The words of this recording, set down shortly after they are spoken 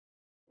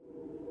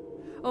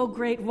O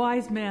great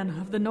wise man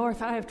of the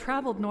north, I have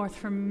traveled north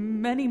for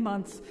many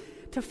months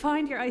to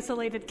find your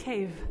isolated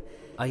cave.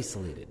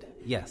 Isolated,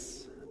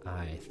 yes.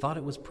 I thought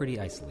it was pretty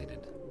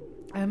isolated.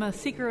 I am a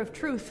seeker of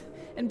truth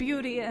and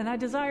beauty, and I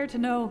desire to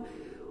know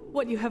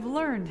what you have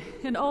learned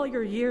in all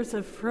your years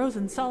of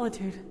frozen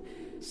solitude.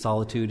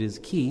 Solitude is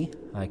key,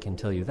 I can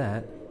tell you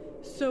that.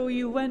 So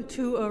you went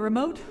to a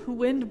remote,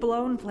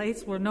 wind-blown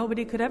place where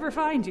nobody could ever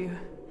find you.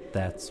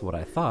 That's what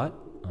I thought,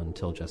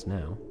 until just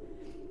now.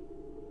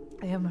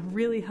 I am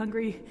really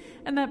hungry,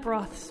 and that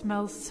broth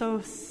smells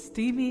so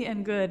steamy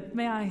and good.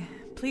 May I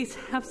please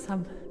have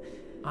some?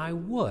 I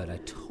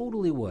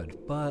totally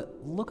would, but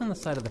look on the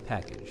side of the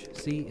package.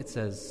 See, it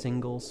says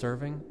single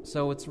serving,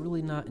 so it's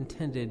really not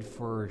intended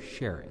for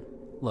sharing.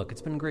 Look,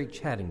 it's been great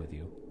chatting with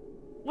you.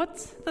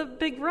 What's the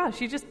big rush?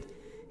 You just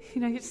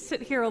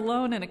sit here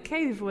alone in a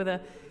cave with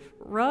a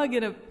rug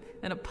and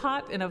a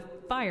pot and a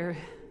fire.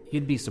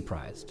 You'd be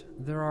surprised.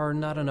 There are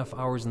not enough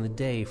hours in the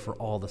day for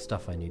all the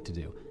stuff I need to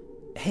do.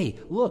 Hey,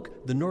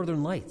 look, the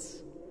Northern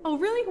Lights. Oh,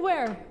 really?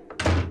 Where?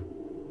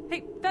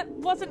 Hey, that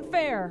wasn't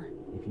fair.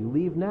 If you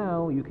leave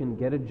now, you can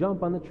get a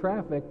jump on the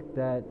traffic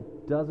that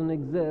doesn't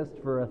exist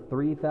for a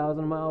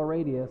 3,000-mile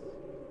radius.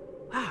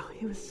 Wow,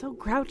 he was so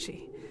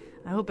grouchy.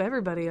 I hope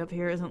everybody up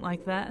here isn't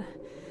like that.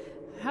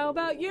 How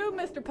about you,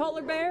 Mr.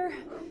 Polar Bear?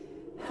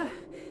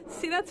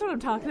 See, that's what I'm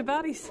talking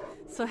about. He's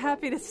so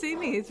happy to see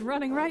me. He's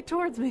running right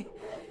towards me.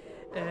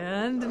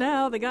 And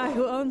now the guy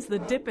who owns the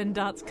Dippin'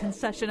 Dots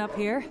concession up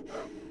here,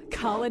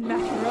 Colin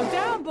McEnroe.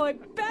 Down, boy.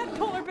 Bad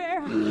Polar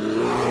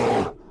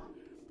Bear.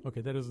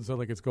 Okay, that doesn't sound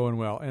like it's going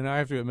well. And I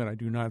have to admit, I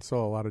do not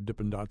sell a lot of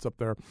Dippin' Dots up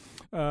there.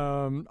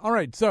 All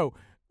right, so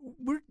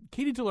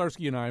Katie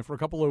Tolarski and I, for a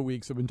couple of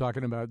weeks, have been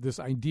talking about this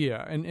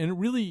idea. And it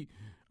really,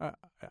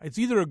 it's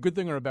either a good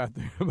thing or a bad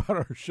thing about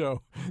our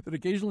show, that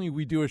occasionally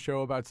we do a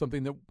show about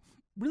something that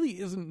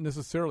really isn't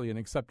necessarily an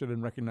accepted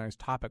and recognized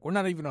topic. We're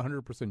not even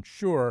 100%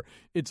 sure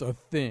it's a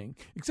thing,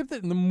 except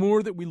that the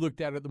more that we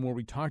looked at it, the more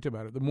we talked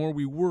about it, the more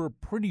we were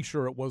pretty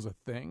sure it was a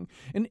thing.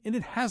 And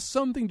it has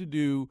something to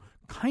do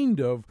kind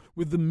of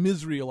with the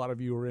misery a lot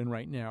of you are in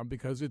right now,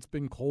 because it's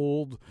been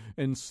cold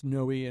and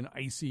snowy and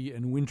icy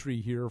and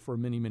wintry here for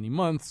many, many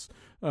months.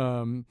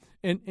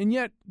 And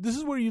yet, this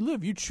is where you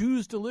live. You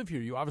choose to live here.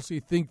 You obviously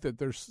think that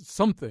there's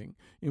something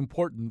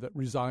important that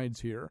resides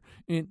here.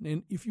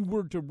 And if you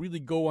were to really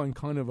go on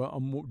kind of a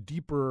more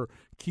deeper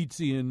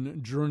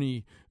Keatsian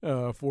journey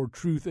for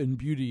truth and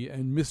beauty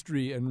and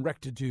mystery and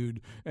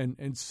rectitude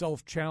and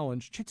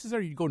self-challenge, chances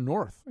are you'd go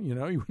north. You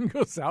wouldn't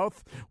go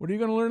south. What are you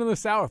going to learn in the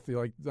south?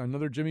 Like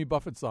another Jimmy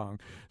Buffett song.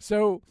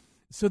 So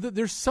that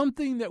there's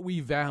something that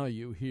we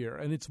value here,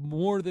 and it's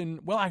more than,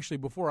 well, actually,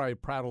 before I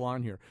prattle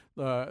on here,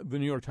 the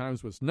New York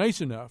Times was nice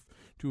enough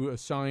to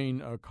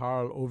assign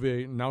Karl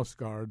Ove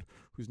Knausgaard,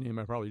 whose name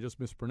I probably just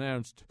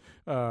mispronounced,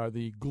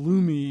 the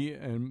gloomy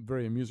and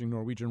very amusing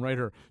Norwegian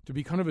writer, to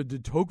be kind of a de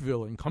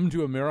Tocqueville and come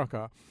to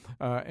America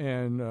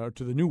and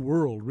to the New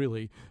World,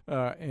 really,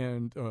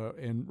 and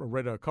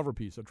write a cover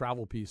piece, a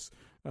travel piece,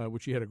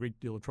 which he had a great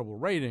deal of trouble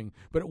writing.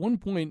 But at one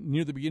point,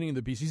 near the beginning of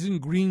the piece, he's in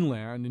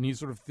Greenland, and he's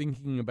sort of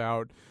thinking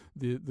about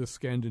the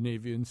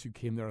Scandinavians who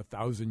came there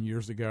 1,000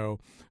 years ago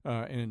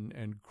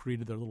and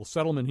created their little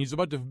settlement. He's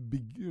about to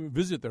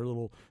visit their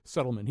little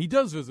settlement. He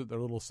does visit their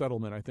little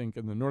settlement, I think,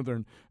 in the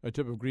northern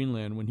tip of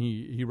Greenland when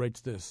he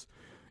writes this.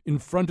 In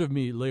front of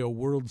me lay a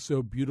world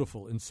so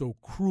beautiful and so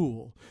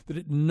cruel that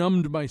it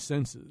numbed my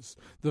senses.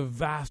 The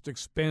vast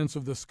expanse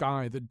of the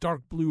sky, the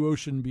dark blue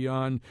ocean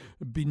beyond,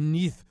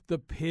 beneath the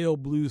pale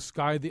blue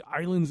sky, the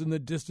islands in the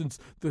distance,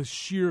 the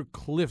sheer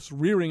cliffs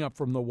rearing up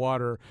from the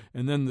water,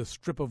 and then the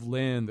strip of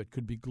land that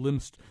could be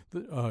glimpsed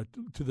to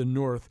the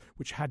north,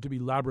 which had to be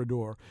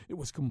Labrador. It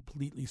was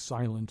completely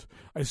silent.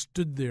 I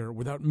stood there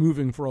without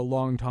moving for a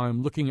long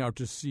time, looking out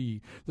to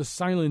sea. The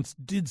silence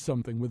did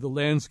something with the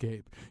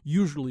landscape.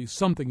 Usually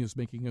something is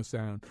making a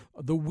sound.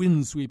 The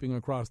wind sweeping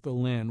across the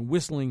land,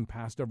 whistling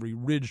past every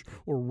ridge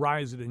or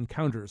rise it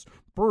encounters.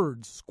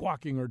 Birds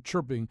squawking or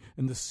chirping,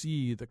 and the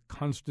sea, the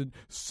constant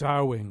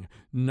soughing,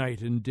 night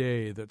and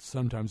day that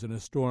sometimes in a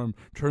storm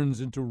turns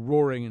into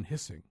roaring and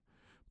hissing.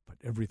 But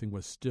everything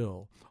was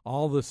still.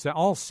 All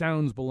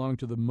sounds belong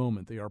to the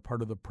moment. They are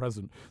part of the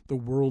present, the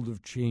world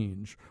of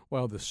change,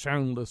 while the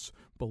soundless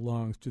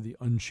belongs to the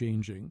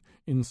unchanging.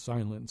 In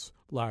silence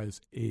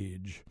lies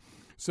age.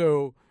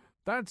 So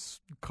that's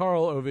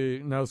Karl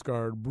Ove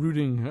Knausgaard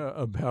brooding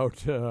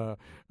about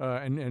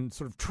and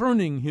sort of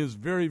turning his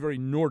very, very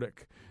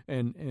Nordic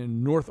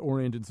and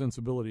North-oriented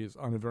sensibilities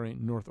on a very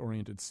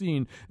North-oriented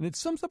scene. And it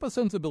sums up a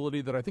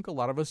sensibility that I think a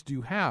lot of us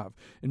do have.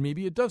 And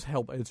maybe it does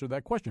help answer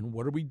that question.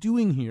 What are we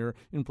doing here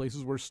in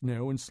places where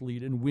snow and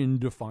sleet and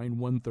wind define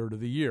 1/3 of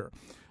the year?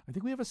 I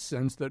think we have a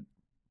sense that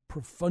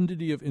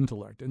profundity of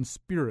intellect and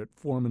spirit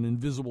form an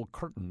invisible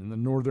curtain in the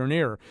northern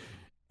air.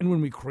 And when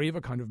we crave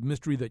a kind of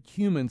mystery that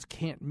humans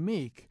can't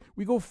make,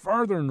 we go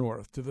farther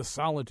north to the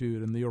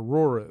solitude and the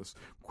auroras.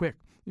 Quick,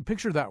 you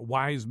picture that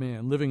wise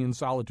man living in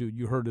solitude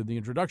you heard in the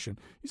introduction.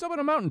 He's up on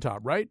a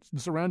mountaintop, right?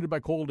 Surrounded by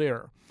cold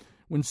air.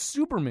 When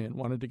Superman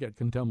wanted to get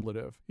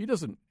contemplative, he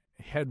doesn't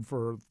head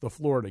for the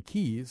Florida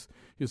Keys.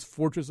 His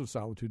fortress of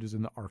solitude is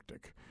in the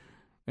Arctic.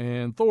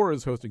 And Thor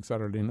is hosting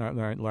Saturday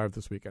Night Live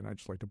this weekend. I'd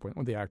just like to point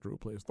out the actor who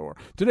plays Thor.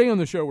 Today on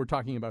the show, we're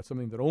talking about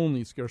something that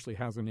only scarcely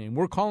has a name.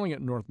 We're calling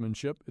it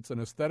Northmanship. It's an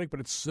aesthetic, but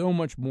it's so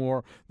much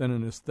more than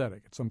an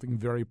aesthetic. It's something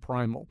very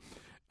primal.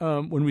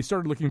 When we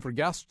started looking for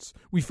guests,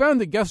 we found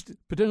that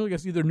potential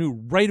guests either knew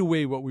right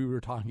away what we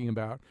were talking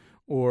about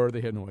or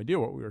they had no idea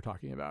what we were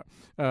talking about.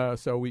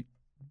 So we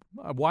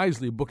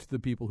wisely booked the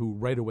people who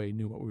right away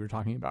knew what we were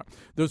talking about.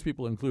 Those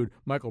people include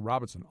Michael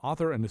Robinson,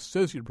 author and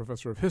associate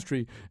professor of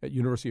history at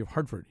University of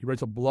Hartford. He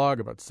writes a blog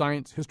about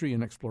science, history,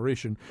 and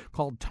exploration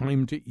called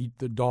Time to Eat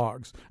the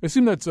Dogs. I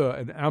assume that's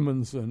an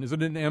Amundsen. Is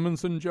it an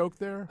Amundsen joke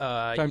there?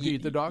 Time to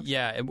Eat the Dogs?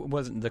 Yeah, it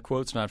wasn't. The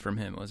quote's not from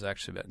him. It was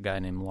actually a guy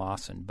named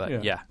Lawson.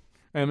 But yeah.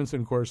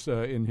 Amundsen, of course,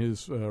 in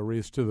his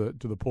race to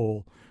the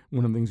pole,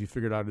 one of the things he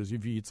figured out is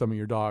if you eat some of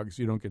your dogs,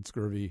 you don't get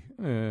scurvy,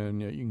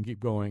 and you can keep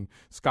going.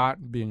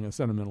 Scott, being a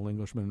sentimental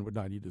Englishman, would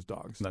not eat his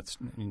dogs. That's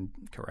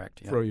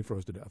correct. Yeah. He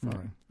froze to death. All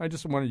right. I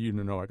just wanted you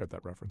to know I got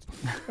that reference.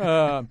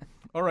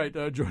 All right.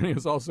 Joining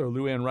us also,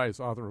 Lou Anne Rice,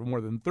 author of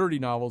more than 30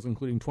 novels,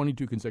 including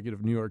 22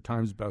 consecutive New York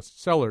Times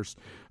bestsellers,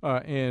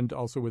 and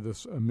also with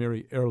us,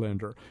 Mary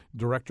Erlander,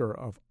 director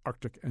of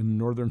Arctic and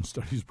Northern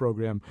Studies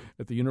program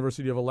at the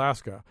University of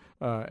Alaska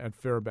at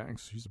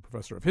Fairbanks. She's a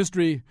professor of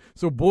history.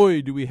 So,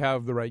 boy, do we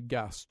have the right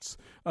guests.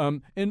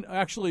 And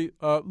actually,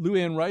 Lou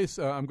Anne Rice,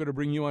 I'm going to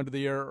bring you onto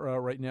the air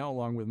right now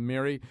along with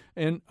Mary.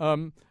 And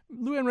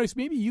Lou Anne Rice,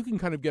 maybe you can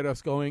kind of get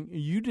us going.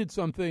 You did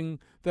something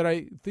that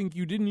I think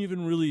you didn't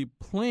even really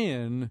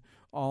plan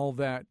all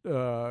that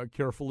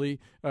carefully.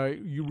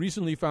 You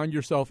recently found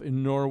yourself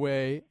in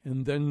Norway,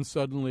 and then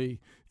suddenly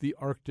the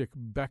Arctic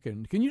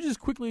beckoned. Can you just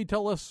quickly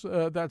tell us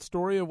that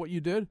story of what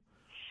you did?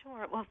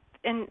 Sure. Well,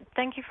 and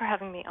thank you for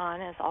having me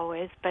on, as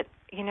always. But,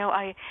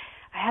 I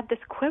had this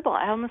quibble.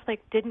 I almost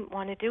didn't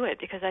want to do it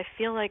because I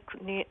feel like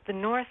the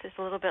North is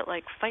a little bit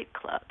like Fight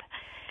Club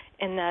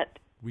in that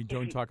we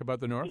don't talk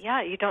about the North?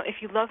 Yeah, you don't. If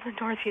you love the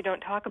North, you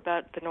don't talk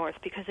about the North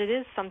because it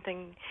is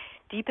something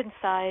deep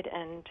inside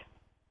and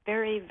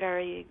very,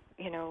 very,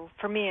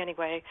 for me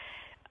anyway,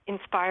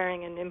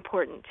 inspiring and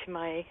important to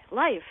my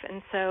life.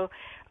 And so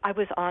I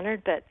was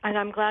honored, and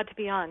I'm glad to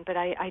be on, but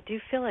I do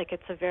feel like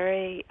it's a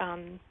very,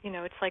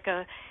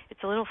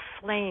 it's a little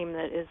flame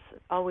that is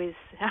always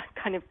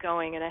kind of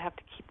going, and I have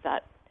to keep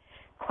that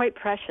quite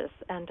precious.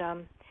 And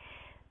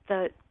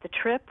the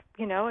trip,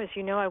 as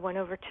you know, I went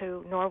over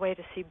to Norway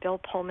to see Bill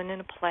Pullman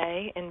in a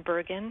play in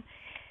Bergen,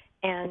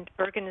 and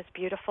Bergen is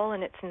beautiful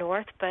and it's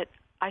north, but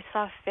I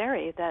saw a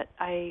ferry that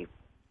I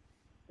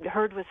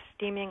heard was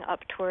steaming up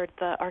toward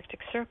the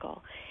Arctic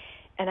Circle,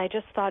 and I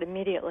just thought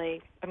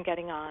immediately, I'm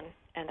getting on,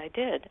 and I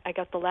did. I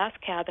got the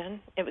last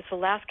cabin. It was the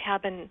last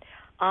cabin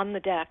on the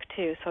deck,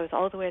 too, so I was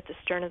all the way at the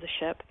stern of the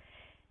ship,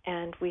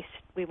 and we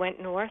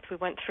went north. We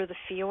went through the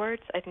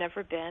fjords. I'd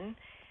never been,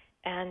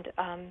 and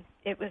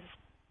it was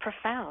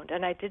profound,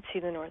 and I did see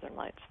the Northern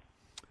Lights.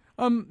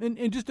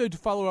 And just to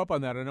follow up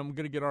on that, and I'm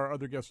going to get our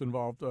other guests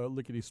involved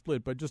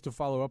lickety-split, but just to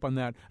follow up on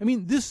that, I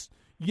mean,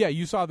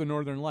 you saw the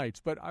Northern Lights,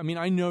 but I mean,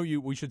 I know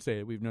you, we should say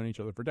it, we've known each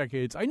other for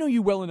decades. I know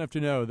you well enough to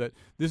know that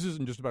this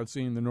isn't just about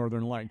seeing the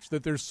Northern Lights,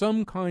 that there's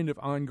some kind of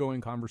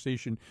ongoing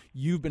conversation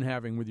you've been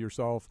having with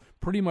yourself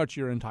pretty much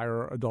your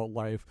entire adult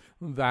life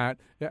that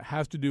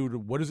has to do with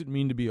what does it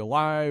mean to be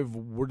alive,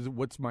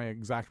 what's my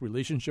exact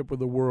relationship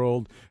with the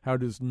world, how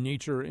does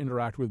nature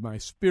interact with my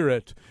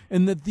spirit,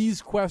 and that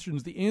these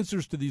questions, the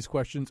answers to these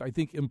questions, I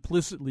think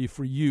implicitly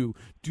for you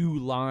do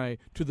lie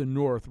to the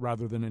north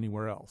rather than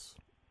anywhere else.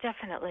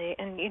 Definitely.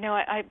 And,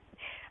 I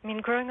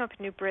mean, growing up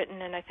in New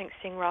Britain and I think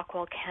seeing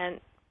Rockwell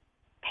Kent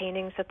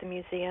paintings at the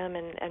museum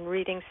and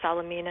reading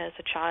Salamina as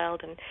a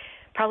child, and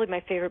probably my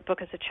favorite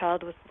book as a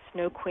child was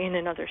Snow Queen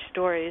and Other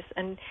Stories.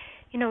 And,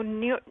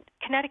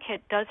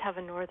 Connecticut does have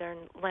a northern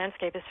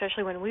landscape,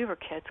 especially when we were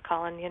kids,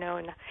 Colin,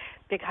 and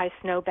big high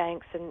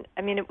snowbanks. And,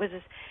 I mean,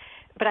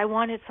 but I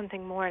wanted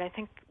something more, and I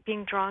think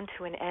being drawn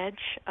to an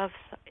edge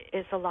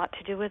is a lot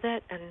to do with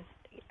it. And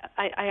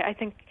I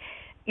think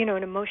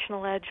an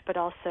emotional edge, but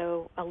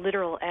also a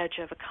literal edge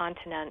of a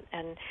continent,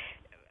 and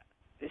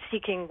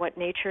seeking what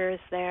nature is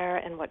there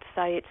and what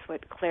sights,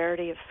 what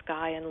clarity of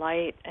sky and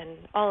light and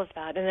all of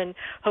that, and then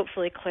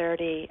hopefully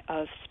clarity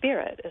of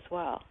spirit as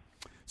well.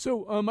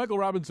 So, Michael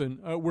Robinson,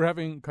 we're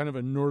having kind of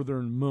a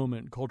northern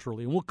moment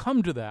culturally, and we'll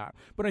come to that.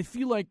 But I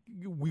feel like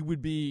we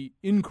would be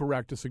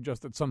incorrect to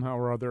suggest that somehow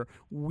or other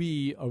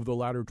we of the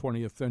latter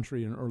 20th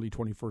century and early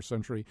 21st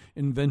century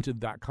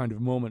invented that kind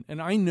of moment.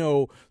 And I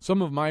know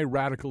some of my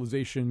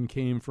radicalization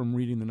came from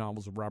reading the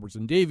novels of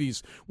Robertson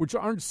Davies, which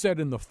aren't set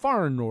in the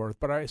far north,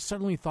 but I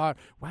suddenly thought,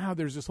 wow,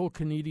 there's this whole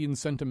Canadian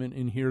sentiment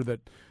in here that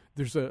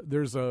there's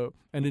an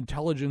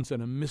intelligence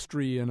and a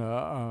mystery and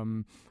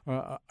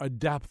a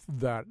depth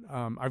that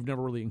I've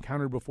never really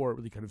encountered before. It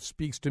really kind of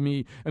speaks to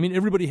me. I mean,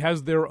 everybody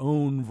has their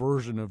own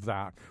version of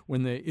that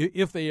when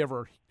if they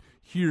ever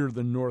hear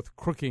the North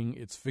crooking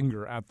its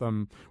finger at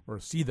them or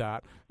see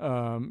that,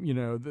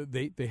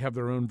 they have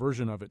their own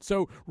version of it.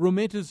 So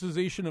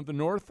romanticization of the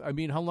North, I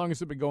mean, how long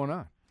has it been going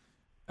on?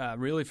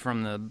 Really,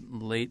 from the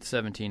late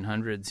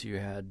 1700s, you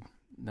had,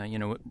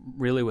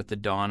 really with the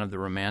dawn of the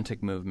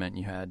Romantic movement,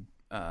 you had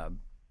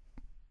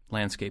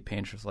landscape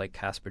painters like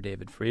Caspar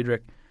David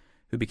Friedrich,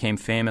 who became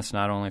famous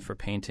not only for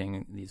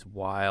painting these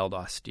wild,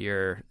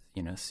 austere,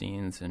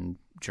 scenes in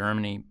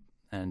Germany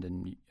and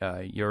in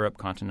Europe,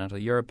 continental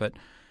Europe, but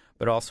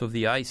also of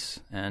the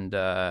ice. And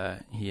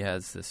he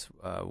has this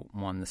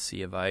one, The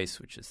Sea of Ice,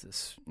 which is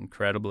this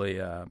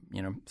incredibly,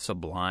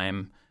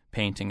 sublime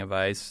painting of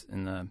ice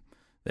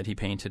that he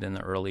painted in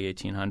the early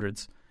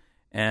 1800s.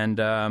 And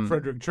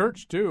Frederick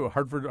Church too,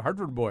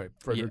 Hartford boy,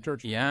 Frederick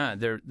Church. Yeah,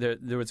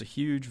 there was a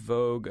huge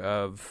vogue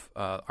of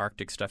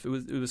Arctic stuff.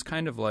 It was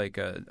kind of like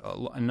a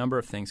number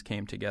of things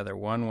came together.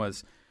 One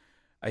was,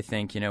 I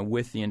think,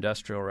 with the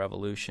Industrial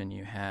Revolution,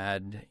 you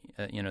had,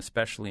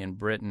 especially in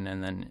Britain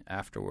and then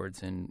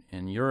afterwards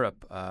in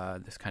Europe,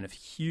 this kind of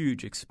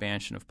huge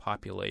expansion of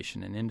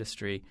population and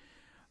industry.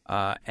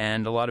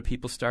 And a lot of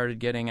people started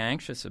getting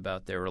anxious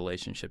about their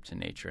relationship to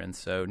nature. And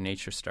so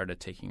nature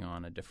started taking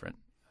on a different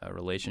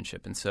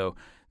relationship. And so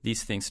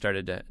these things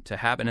started to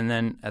happen. And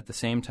then at the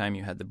same time,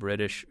 you had the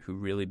British, who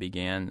really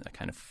began a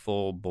kind of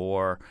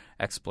full-bore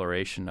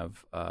exploration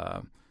of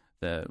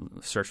the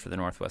search for the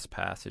Northwest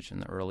Passage in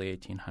the early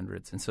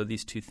 1800s. And so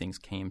these two things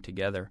came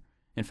together.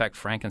 In fact,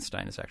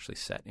 Frankenstein is actually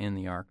set in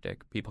the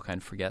Arctic. People kind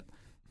of forget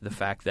the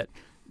fact that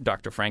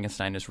Dr.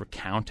 Frankenstein is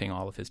recounting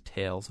all of his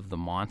tales of the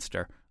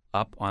monster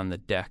up on the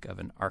deck of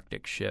an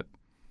Arctic ship.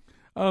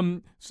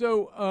 We'll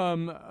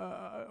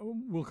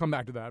come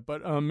back to that.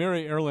 But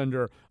Mary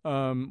Erlander,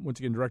 once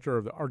again, director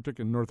of the Arctic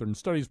and Northern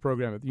Studies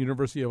program at the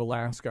University of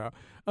Alaska.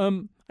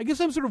 I guess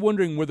I'm sort of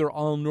wondering whether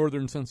all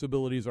northern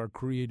sensibilities are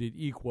created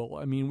equal.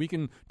 I mean, we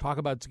can talk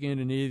about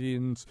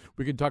Scandinavians.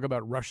 We can talk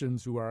about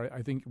Russians, who are,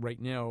 I think, right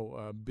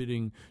now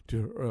bidding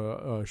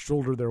to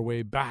shoulder their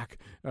way back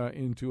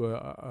into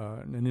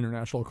an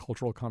international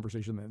cultural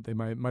conversation that they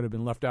might have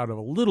been left out of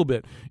a little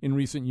bit in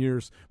recent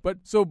years. But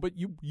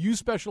you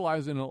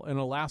specialize in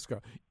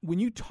Alaska. When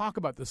you talk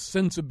about the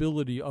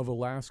sensibility of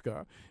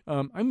Alaska,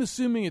 I'm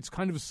assuming it's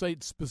kind of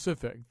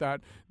site-specific,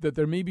 that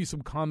there may be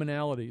some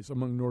commonalities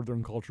among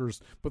northern cultures,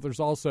 but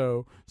there's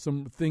also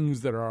some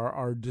things that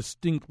are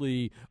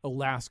distinctly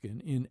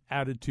Alaskan in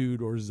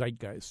attitude or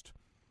zeitgeist.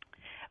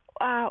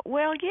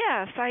 Well,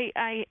 yes,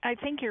 I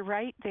think you're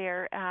right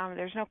there.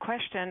 There's no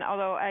question,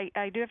 although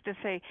I do have to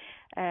say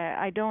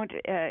I don't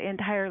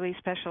entirely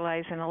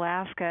specialize in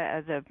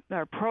Alaska.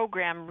 Our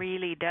program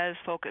really does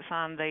focus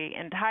on the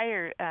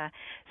entire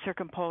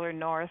circumpolar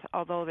north,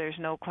 although there's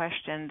no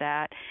question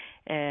that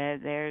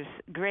there's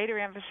greater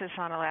emphasis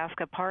on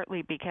Alaska,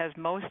 partly because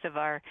most of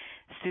our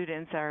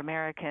students are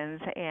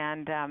Americans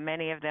and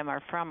many of them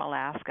are from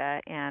Alaska,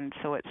 and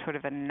so it's sort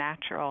of a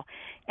natural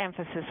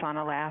emphasis on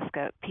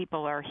Alaska.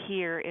 People are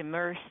here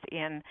immersed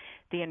in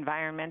the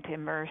environment,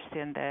 immersed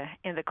in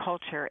the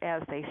culture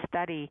as they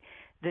study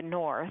the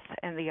North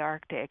and the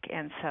Arctic,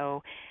 and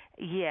so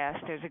yes,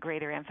 there's a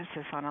greater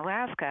emphasis on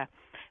Alaska.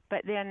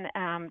 But then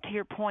to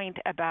your point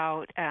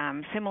about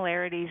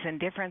similarities and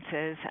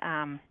differences,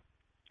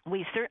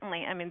 we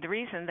certainly, the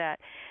reason that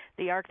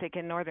the Arctic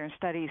and Northern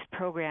Studies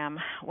program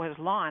was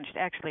launched,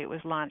 actually it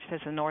was launched as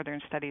a Northern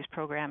Studies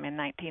program in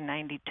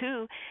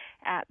 1992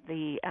 at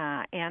the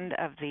end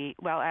of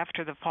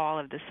after the fall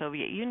of the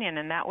Soviet Union,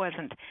 and that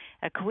wasn't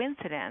a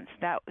coincidence.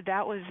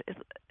 That was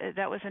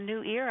a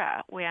new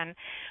era when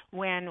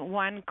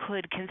one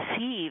could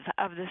conceive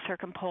of the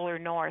circumpolar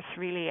North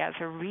really as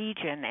a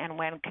region, and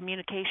when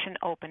communication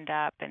opened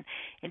up and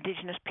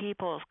indigenous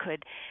peoples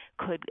could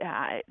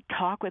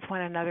talk with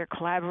one another,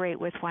 collaborate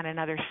with one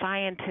another.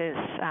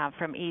 Scientists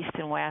from east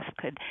and west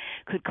could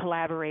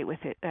collaborate with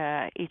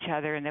each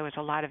other, and there was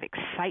a lot of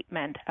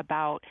excitement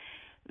about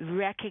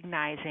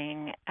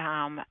recognizing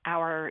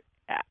our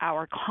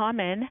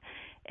common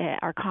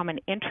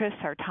interests,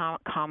 our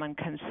common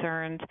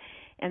concerns,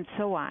 and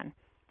so on.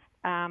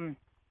 And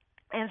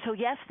so,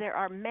 yes, there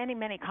are many,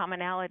 many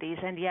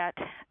commonalities, and yet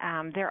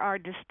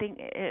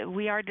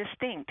we are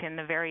distinct in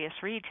the various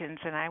regions.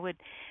 And I would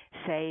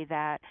say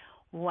that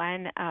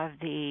one of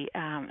the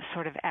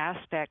sort of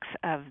aspects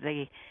of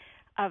the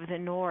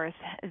North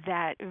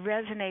that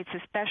resonates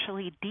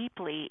especially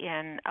deeply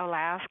in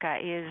Alaska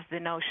is the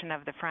notion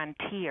of the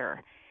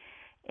frontier,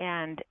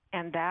 and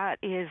that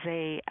is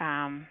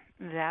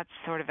that's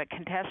sort of a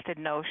contested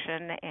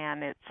notion,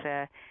 and it's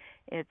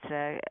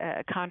a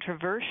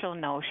controversial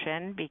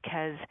notion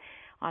because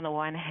on the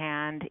one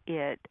hand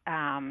it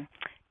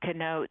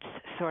connotes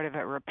sort of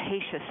a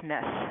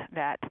rapaciousness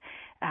that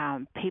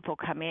people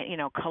come in,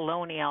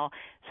 colonialism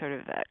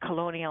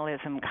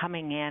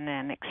coming in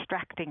and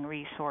extracting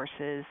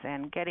resources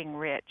and getting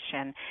rich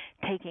and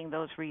taking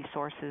those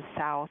resources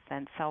south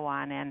and so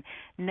on, and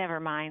never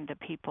mind the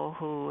people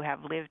who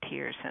have lived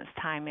here since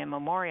time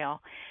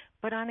immemorial.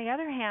 But on the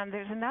other hand,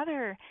 there's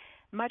another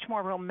much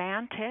more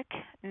romantic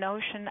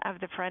notion of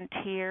the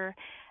frontier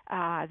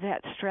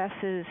that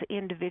stresses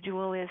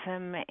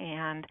individualism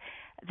and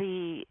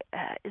the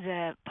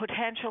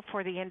potential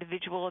for the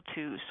individual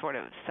to sort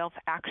of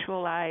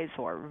self-actualize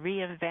or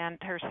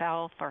reinvent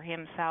herself or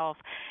himself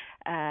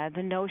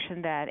the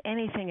notion that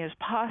anything is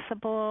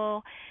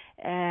possible.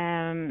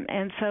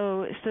 And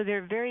so there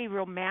are very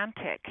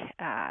romantic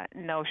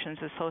notions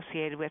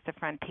associated with the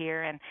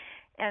frontier, and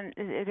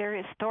they're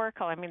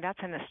historical. I mean, that's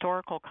an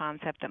historical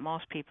concept that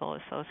most people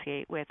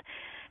associate with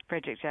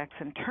Frederick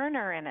Jackson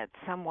Turner, and it's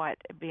somewhat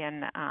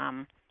been,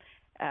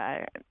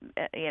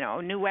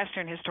 New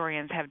Western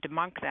historians have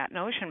debunked that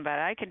notion, but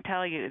I can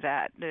tell you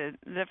that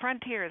the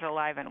frontier is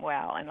alive and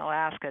well in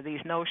Alaska,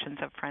 these notions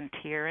of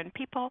frontier, and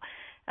people,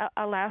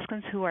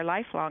 Alaskans who are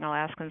lifelong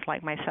Alaskans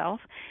like myself,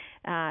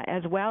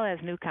 as well as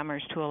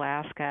newcomers to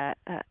Alaska,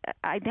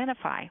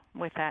 identify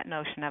with that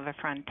notion of a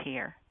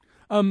frontier.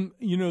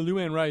 Lou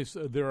Anne Rice,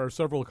 there are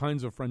several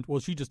kinds of well,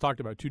 she just talked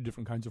about two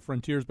different kinds of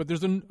frontiers, but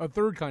there's a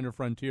third kind of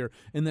frontier,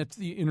 and that's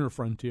the inner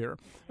frontier.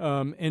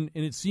 And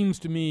it seems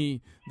to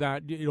me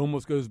that it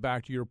almost goes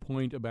back to your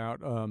point about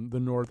the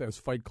North as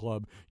Fight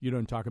Club. You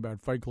don't talk about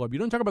Fight Club. You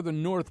don't talk about the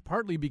North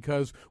partly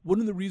because one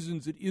of the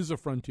reasons it is a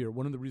frontier,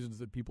 one of the reasons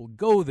that people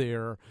go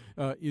there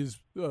is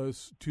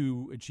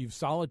to achieve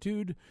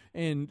solitude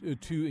and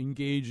to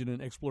engage in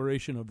an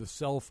exploration of the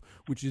self,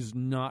 which is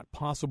not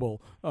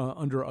possible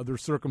under other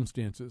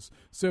circumstances.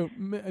 So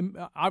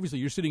obviously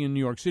you're sitting in New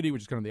York City,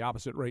 which is kind of the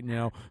opposite right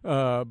now,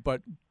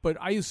 but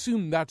I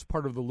assume that's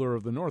part of the lure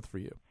of the North for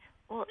you.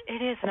 Well,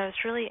 it is, and I was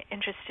really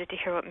interested to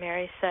hear what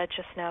Mary said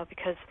just now,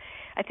 because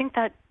I think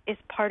that is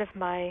part of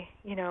my,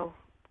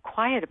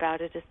 quiet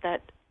about it, is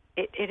that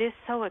it is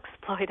so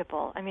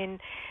exploitable. I mean,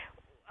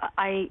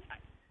 I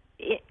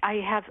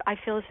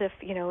feel as if,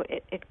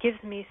 it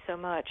gives me so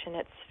much, and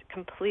it's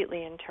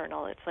completely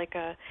internal. It's like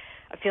a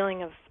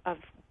feeling of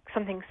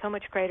something so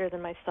much greater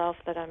than myself,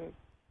 that I'm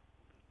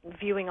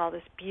viewing all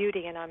this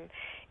beauty, and I'm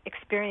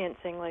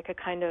experiencing like a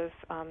kind of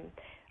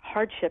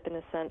hardship in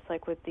a sense,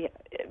 like with the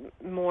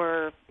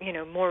more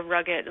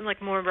rugged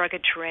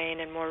terrain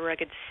and more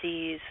rugged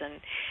seas,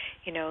 and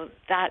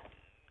that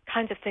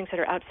kinds of things that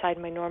are outside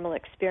my normal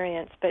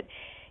experience. But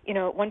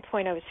at one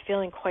point I was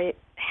feeling quite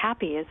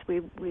happy as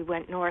we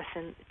went north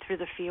and through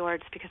the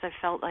fjords, because I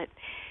felt like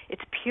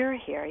it's pure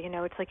here.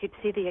 It's like you'd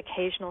see the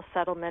occasional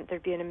settlement.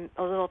 There'd be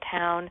a little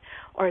town,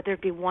 or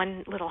there'd be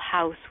one little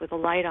house with a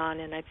light on,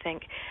 and I'd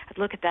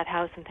look at that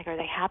house and think, are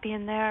they happy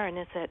in there? And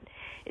is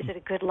it a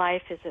good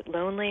life? Is it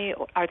lonely?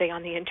 Or are they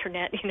on the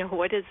internet?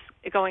 What is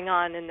going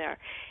on in there?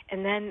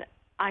 And then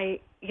I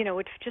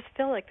would just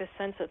feel like this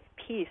sense of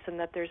peace, and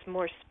that there's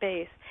more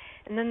space.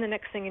 And then the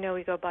next thing you know,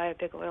 we go by a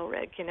big oil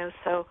rig,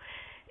 so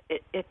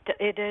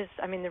it is,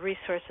 I mean, the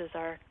resources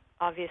are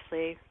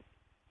obviously,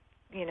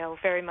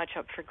 very much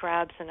up for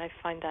grabs, and I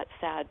find that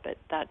sad, but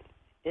that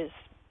is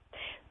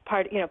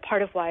part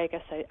of why I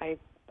guess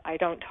I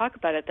don't talk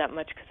about it that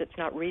much, because it's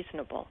not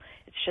reasonable.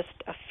 It's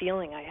just a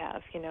feeling I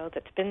have,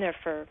 that's been there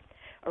for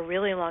a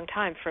really long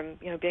time, from,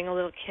 being a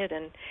little kid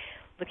and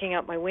looking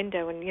out my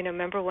window. And,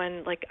 remember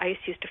when, like, ice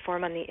used to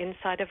form on the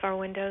inside of our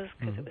windows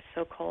because it was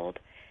so cold?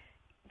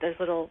 Those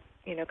little,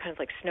 kind of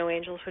like snow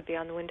angels would be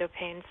on the window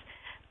panes.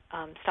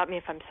 Stop me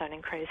if I'm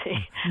sounding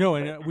crazy. No,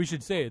 and we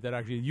should say that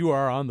actually you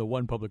are on the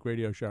One Public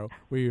Radio show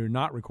where you're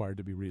not required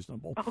to be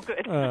reasonable. Oh,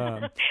 good.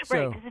 Right,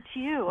 because it's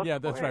you. Yeah,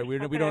 that's right.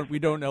 We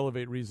don't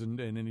elevate reason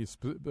in any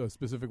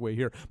specific way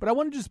here. But I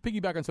want to just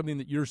piggyback on something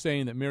that you're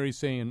saying, that Mary's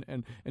saying,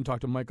 and talk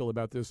to Michael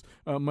about this.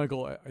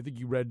 Michael, I think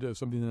you read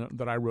something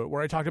that I wrote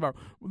where I talked about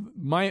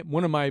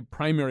one of my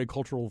primary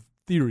cultural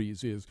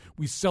theories is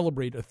we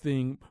celebrate a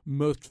thing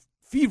most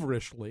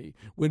feverishly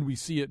when we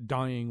see it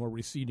dying or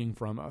receding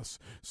from us,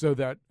 so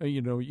that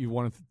you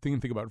want to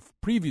think about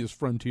previous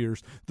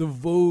frontiers. The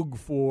vogue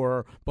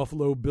for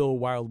Buffalo Bill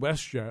Wild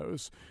West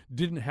shows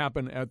didn't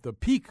happen at the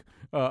peak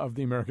of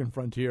the American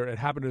frontier. It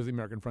happened as the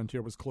American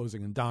frontier was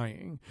closing and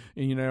dying,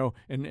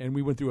 and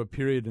we went through a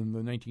period in the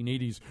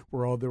 1980s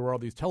where there were all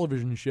these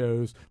television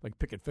shows like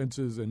Picket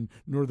Fences and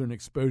Northern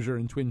Exposure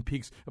and Twin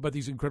Peaks about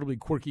these incredibly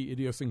quirky,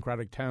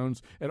 idiosyncratic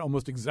towns at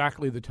almost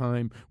exactly the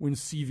time when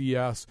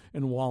CVS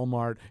and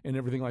Walmart and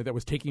everything like that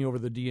was taking over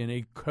the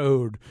DNA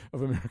code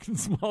of American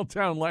small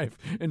town life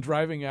and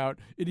driving out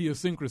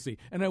idiosyncrasy.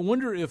 And I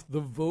wonder if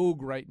the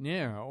vogue right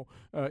now,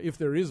 if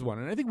there is one,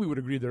 and I think we would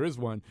agree there is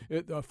one,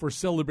 for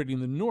celebrating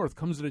the North,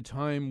 comes at a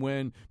time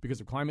when, because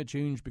of climate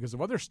change, because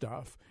of other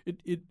stuff,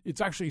 it's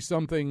actually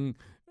something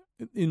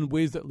in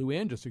ways that Lou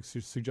Anne just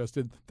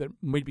suggested that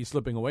might be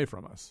slipping away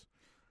from us.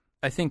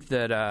 I think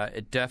that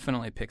it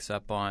definitely picks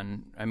up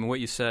on, what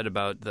you said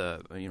about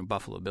the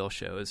Buffalo Bill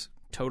show is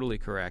totally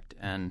correct,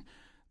 and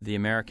the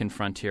American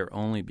frontier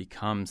only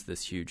becomes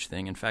this huge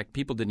thing. In fact,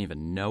 people didn't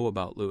even know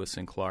about Lewis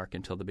and Clark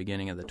until the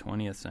beginning of the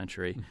 20th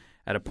century,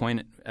 at a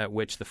point at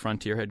which the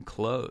frontier had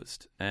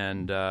closed.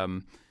 And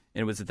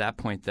it was at that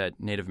point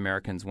that Native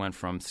Americans went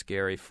from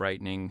scary,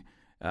 frightening,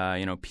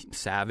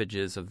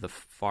 savages of the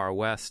far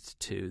West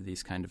to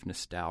these kind of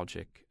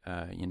nostalgic,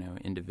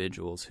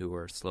 individuals who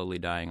were slowly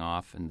dying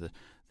off, and the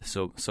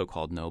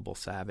so-called noble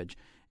savage.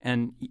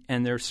 And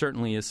there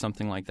certainly is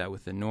something like that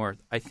with the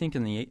North. I think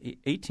in the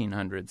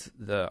 1800s,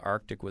 the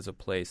Arctic was a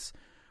place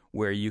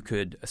where you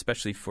could,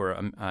 especially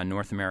for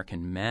North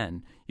American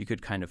men, you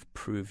could kind of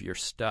prove your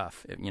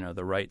stuff,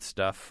 the right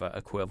stuff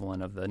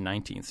equivalent of the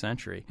 19th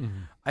century.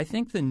 Mm-hmm. I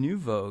think the new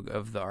vogue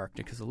of the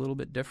Arctic is a little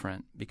bit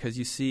different because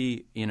you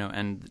see,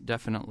 and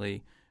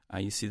definitely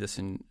you see this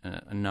in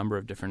a number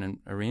of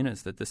different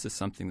arenas, that this is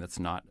something that's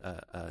not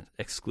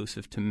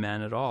exclusive to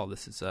men at all.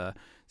 This is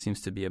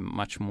seems to be a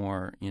much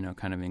more,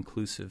 kind of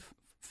inclusive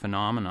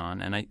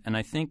phenomenon. And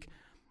I think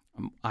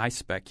I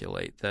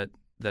speculate that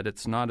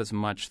it's not as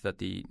much that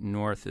the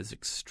North is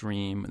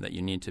extreme, that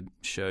you need to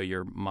show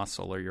your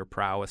muscle or your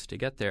prowess to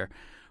get there,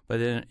 but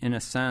in a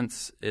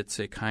sense, it's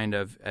a kind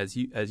of, as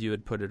you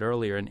had put it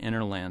earlier, an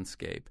inner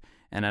landscape.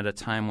 And at a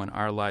time when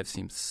our lives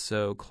seem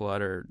so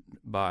cluttered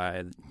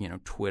by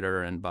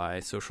Twitter and by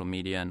social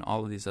media and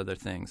all of these other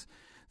things,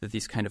 that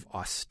these kind of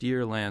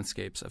austere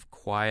landscapes of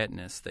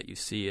quietness that you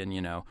see in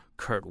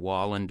Kurt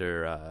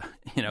Wallander,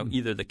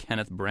 either the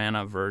Kenneth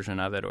Branagh version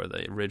of it or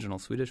the original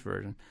Swedish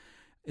version,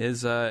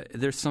 is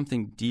there's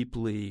something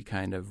deeply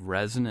kind of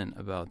resonant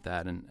about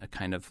that, and a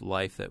kind of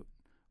life that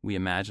we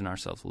imagine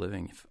ourselves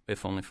living,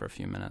 if only for a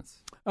few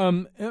minutes.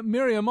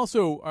 Mary,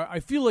 I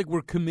feel like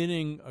we're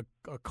committing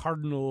a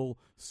cardinal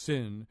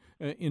sin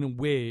in a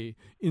way,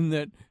 in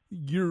that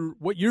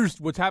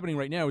what's happening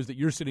right now is that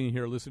you're sitting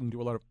here listening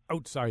to a lot of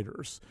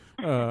outsiders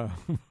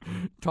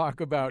talk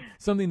about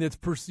something that's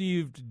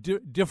perceived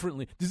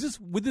differently.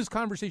 Would this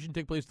conversation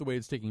take place the way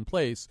it's taking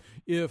place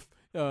if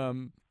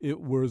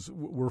it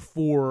were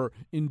for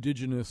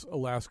indigenous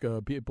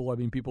Alaska people? I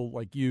mean, people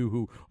like you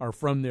who are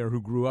from there, who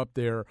grew up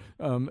there,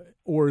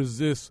 or is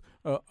this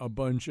a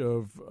bunch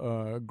of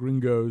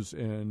gringos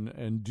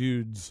and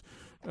dudes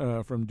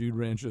from dude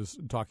ranches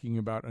talking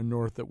about a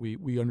North that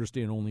we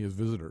understand only as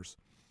visitors?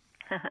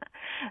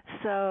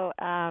 So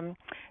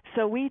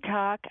we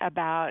talk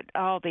about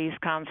all these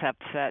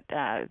concepts that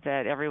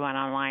everyone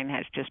online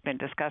has just been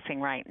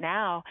discussing right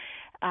now.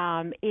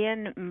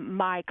 In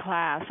my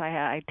class,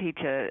 I teach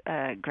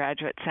a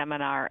graduate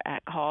seminar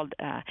called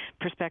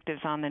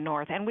Perspectives on the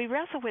North, and we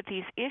wrestle with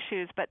these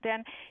issues, but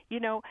then,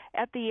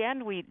 at the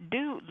end we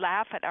do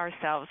laugh at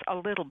ourselves a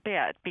little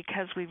bit,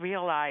 because we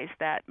realize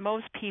that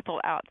most people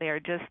out there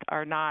just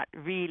are not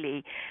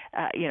really,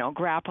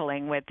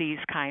 grappling with these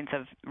kinds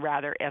of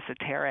rather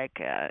esoteric,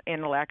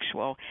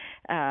 intellectual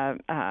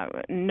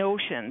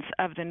notions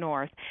of the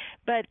North.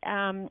 But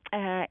and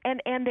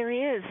there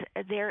is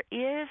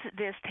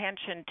this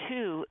tension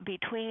too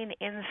between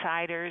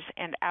insiders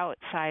and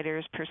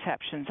outsiders'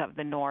 perceptions of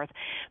the North.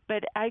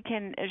 But I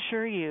can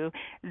assure you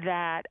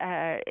that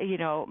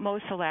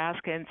most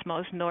Alaskans,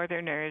 most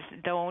Northerners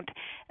don't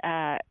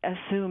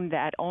assume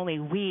that only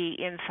we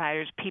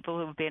insiders, people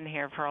who've been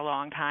here for a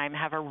long time,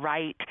 have a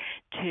right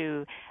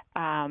to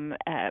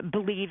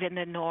believe in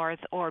the North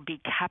or be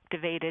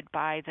captivated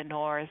by the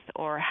North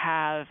or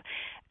have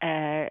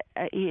a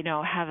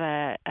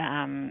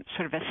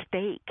sort of a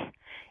stake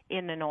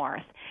in the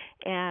North.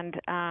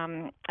 And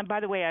by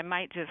the way, I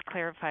might just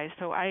clarify.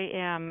 So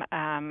I'm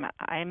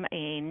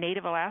a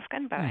native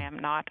Alaskan, but I am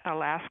not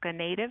Alaska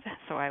native.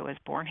 So I was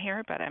born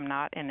here, but I'm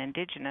not an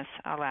indigenous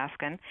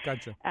Alaskan.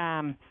 Gotcha.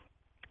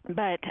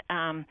 But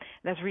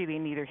that's really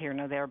neither here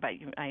nor there, but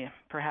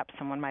perhaps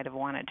someone might have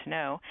wanted to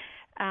know.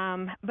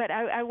 But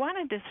I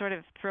wanted to sort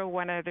of throw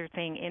one other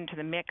thing into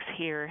the mix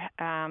here,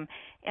 and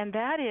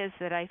that is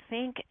that I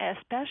think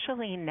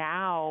especially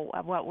now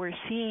what we're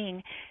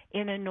seeing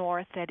in a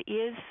North that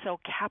is so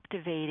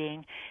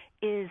captivating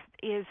is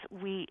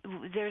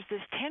there's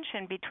this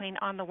tension between,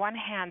 on the one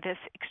hand, this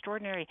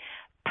extraordinary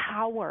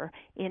power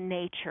in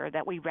nature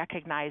that we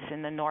recognize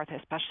in the North,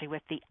 especially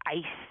with the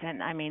ice.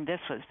 And I mean, this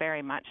was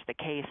very much the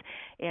case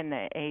in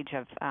the age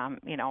of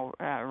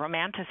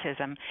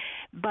Romanticism.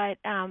 But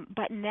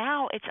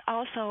now it's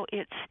also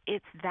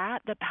it's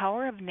that the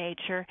power of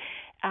nature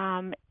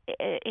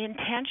in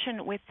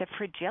tension with the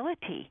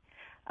fragility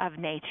of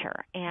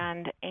nature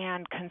and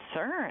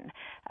concern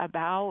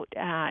about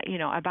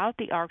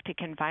the Arctic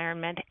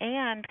environment,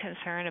 and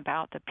concern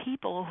about the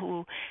people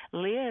who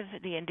live,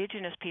 the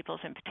indigenous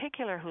peoples in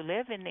particular, who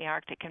live in the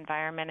Arctic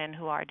environment and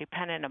who are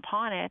dependent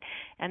upon it.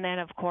 And then,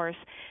 of course,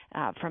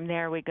 from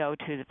there we go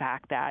to the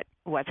fact that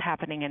what's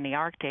happening in the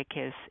Arctic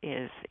is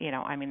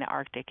the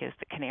Arctic is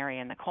the canary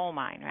in the coal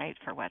mine, right,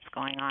 for what's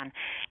going on,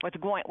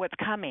 what's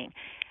coming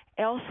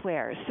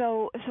elsewhere.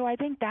 So I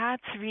think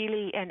that's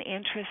really an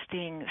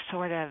interesting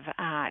sort of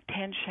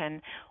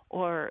tension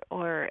or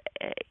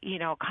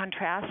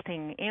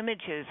contrasting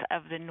images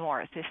of the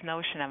North, this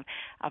notion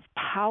of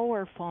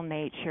powerful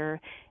nature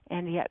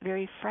and yet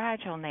very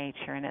fragile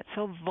nature, and it's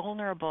so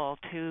vulnerable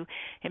to,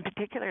 in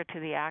particular, to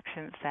the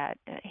actions that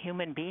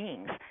human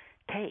beings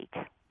take.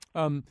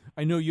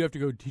 I know you have to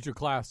go teach a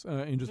class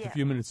in just a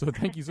few minutes, so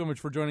thank you so much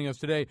for joining us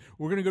today.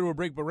 We're going to go to a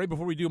break, but right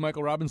before we do,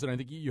 Michael Robinson, I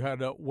think you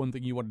had one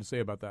thing you wanted to say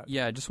about that.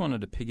 Yeah, I just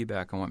wanted to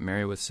piggyback on what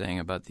Mary was saying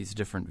about these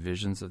different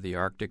visions of the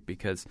Arctic,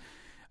 because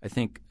I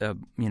think,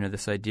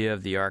 this idea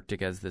of the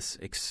Arctic as this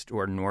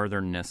or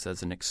northernness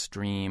as an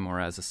extreme or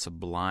as a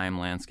sublime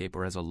landscape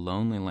or as a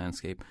lonely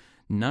landscape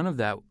none of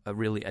that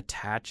really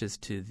attaches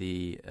to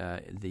the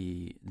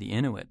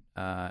Inuit,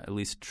 at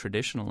least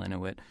traditional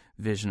Inuit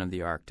vision of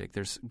the Arctic.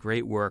 There's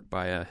great work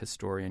by a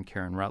historian,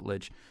 Karen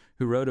Rutledge,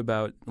 who wrote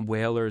about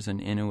whalers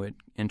and Inuit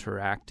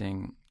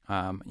interacting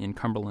in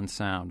Cumberland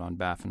Sound on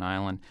Baffin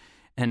Island,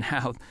 and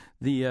how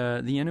the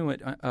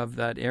Inuit of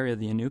that area,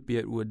 the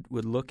Inupiat,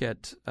 would look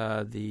at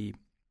the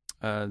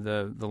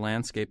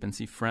landscape and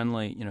see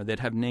friendly. They'd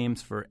have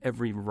names for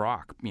every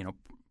rock,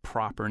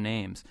 proper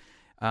names.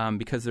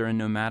 Because they're a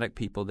nomadic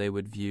people, they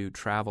would view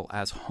travel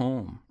as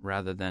home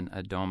rather than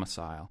a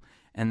domicile,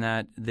 and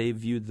that they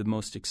viewed the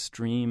most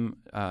extreme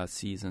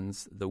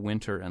seasons, the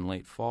winter and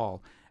late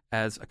fall,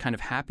 as a kind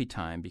of happy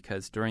time,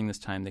 because during this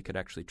time they could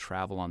actually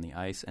travel on the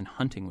ice, and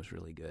hunting was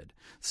really good.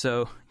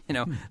 So, they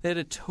had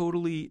a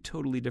totally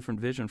different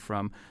vision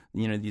from,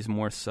 these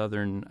more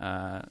southern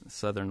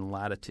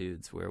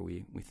latitudes where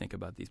we think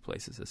about these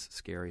places as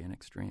scary and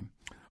extreme.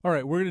 All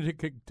right, we're going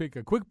to take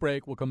a quick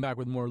break. We'll come back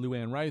with more Lou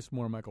Anne Rice,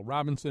 more Michael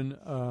Robinson.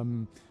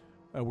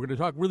 We're going to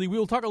talk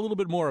we'll talk a little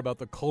bit more about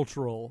the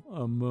cultural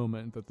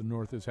moment that the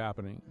North is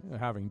having.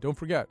 Don't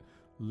forget,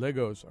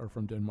 Legos are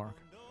from Denmark.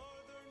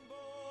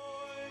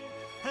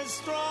 As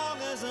strong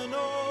as an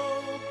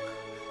oak,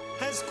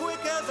 as quick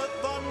as a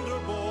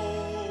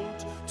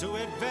thunderbolt, to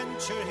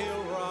adventure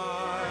he'll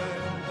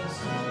rise.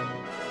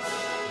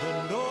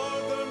 The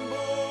northern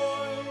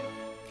boy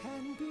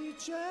can be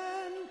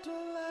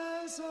gentle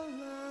as a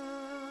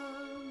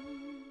lamb,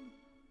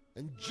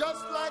 and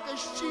just like a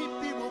sheep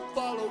he will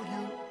follow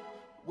you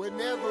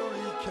whenever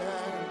he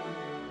can.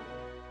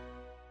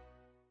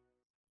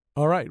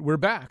 All right, we're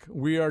back.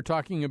 We are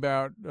talking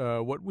about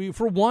what we,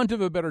 for want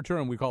of a better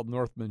term, we call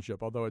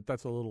Northmanship, although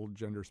that's a little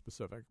gender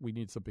specific. We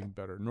need something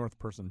better.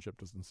 Northpersonship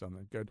doesn't sound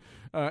that good.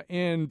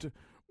 And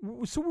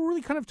so we're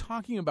really kind of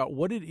talking about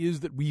what it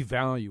is that we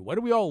value. Why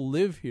do we all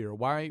live here?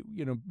 Why,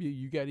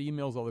 you get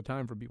emails all the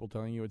time from people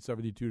telling you it's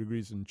 72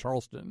 degrees in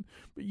Charleston,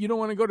 but you don't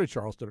want to go to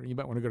Charleston, or you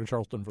might want to go to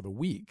Charleston for the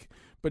week.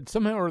 But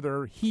somehow or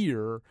other,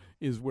 here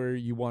is where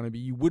you want to be.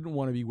 You wouldn't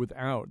want to be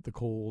without the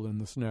cold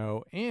and the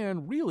snow.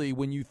 And really,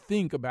 when you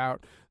think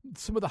about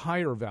some of the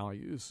higher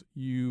values,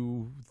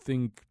 you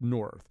think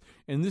north.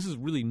 And this is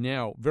really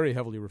now very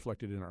heavily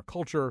reflected in our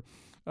culture.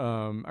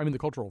 The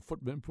cultural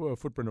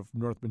footprint of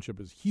Northmanship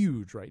is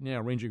huge right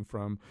now, ranging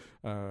from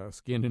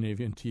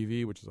Scandinavian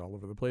TV, which is all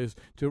over the place,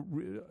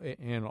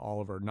 and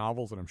all of our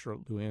novels, and I'm sure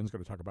Lou Anne's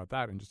going to talk about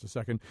that in just a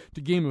second,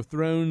 to Game of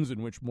Thrones,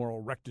 in which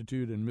moral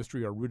rectitude and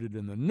mystery are rooted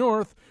in the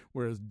North,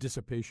 whereas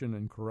dissipation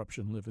and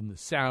corruption live in the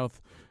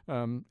South.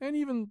 And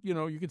even,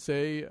 you could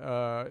say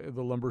the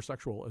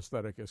lumbersexual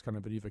aesthetic is kind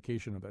of an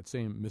evocation of that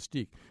same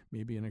mystique,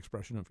 maybe an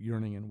expression of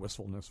yearning and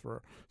wistfulness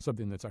for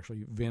something that's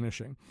actually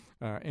vanishing.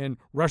 And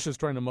Russia's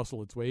trying to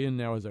muscle its way in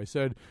now, as I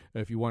said.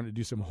 If you want to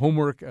do some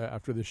homework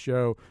after this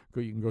show,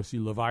 you can go see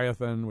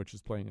Leviathan, which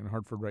is playing in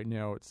Hartford right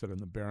now. It's set in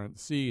the Barents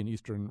Sea in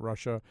eastern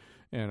Russia.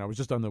 And I was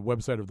just on the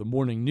website of the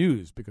Morning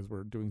News, because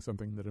we're doing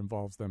something that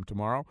involves them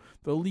tomorrow.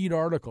 The lead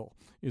article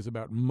is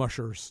about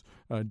mushers,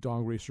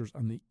 dog racers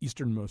on the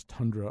easternmost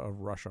tundra of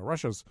Russia.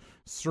 Russia's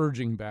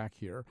surging back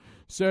here.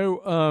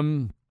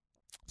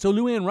 So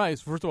Lou Anne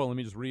Rice, first of all, let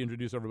me just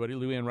reintroduce everybody.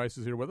 Lou Anne Rice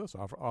is here with us,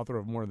 author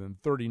of more than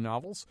 30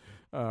 novels,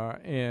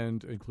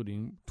 and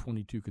including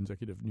 22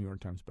 consecutive New York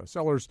Times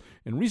bestsellers,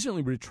 and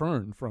recently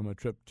returned from a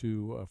trip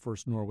to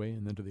first Norway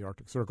and then to the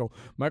Arctic Circle.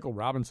 Michael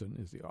Robinson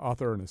is the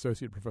author and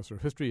associate professor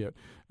of history at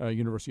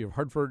University of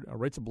Hartford,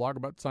 writes a blog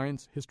about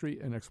science, history,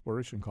 and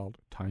exploration called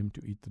Time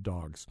to Eat the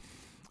Dogs.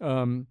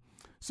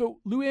 So,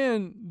 Lou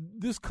Anne,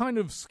 this kind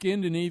of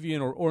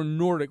Scandinavian or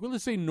Nordic, well,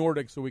 let's say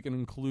Nordic so we can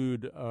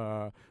include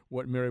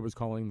what Mary was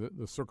calling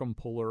the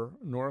circumpolar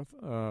north,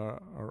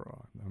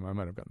 or I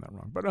might have gotten that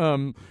wrong, but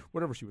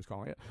whatever she was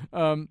calling it.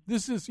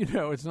 This is,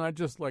 it's not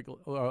just like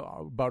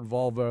about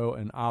Volvo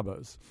and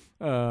Abbas,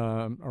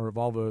 or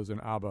Volvos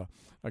and Abba.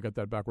 I got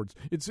that backwards.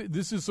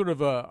 This is sort of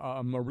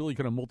a really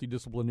kind of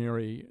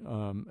multidisciplinary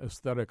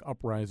aesthetic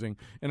uprising,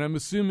 and I'm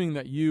assuming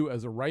that you,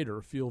 as a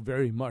writer, feel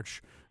very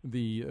much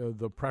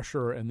the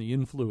pressure and the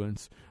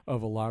influence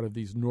of a lot of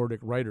these Nordic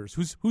writers.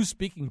 Who's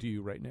speaking to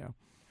you right now?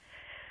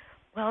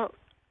 Well,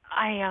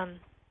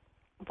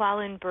 while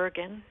in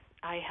Bergen,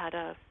 I had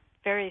a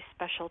very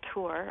special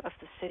tour of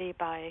the city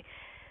by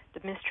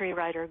the mystery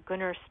writer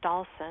Gunnar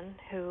Staalsen,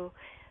 who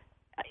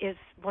is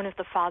one of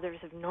the fathers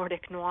of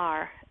Nordic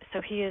noir.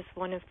 So he is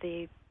one of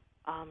the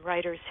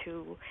writers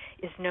who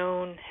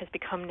has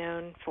become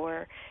known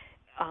for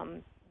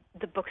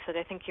the books that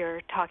I think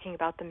you're talking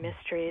about, the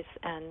mysteries,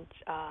 and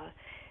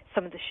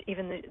some of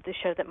the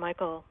show that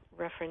Michael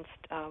referenced,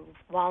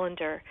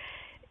 Wallander,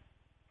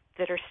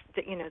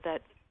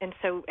 and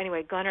so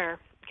anyway, Gunnar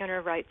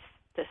writes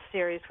this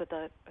series with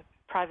a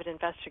private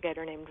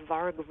investigator named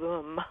Varg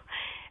Vum,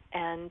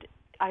 and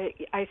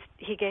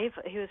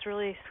he was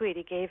really sweet.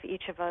 He gave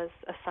each of us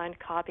a signed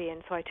copy,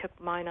 and so I took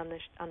mine on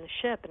the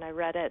ship and I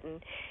read it,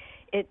 and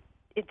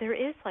there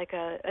is like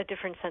a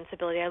different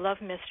sensibility. I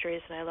love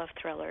mysteries and I love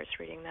thrillers,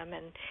 reading them,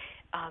 and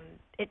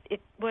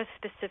it was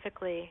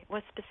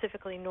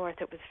specifically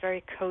North. It was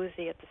very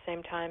cozy at the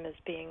same time as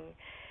being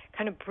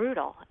kind of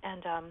brutal.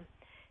 And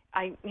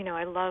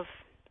I love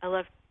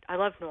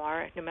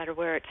noir, no matter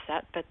where it's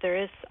set. But there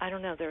is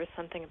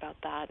something about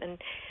that.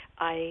 And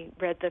I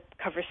read the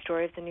cover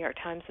story of the New York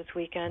Times this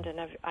weekend, and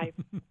I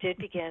did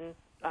begin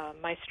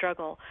my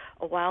struggle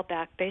a while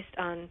back based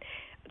on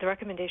the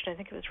recommendation. I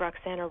think it was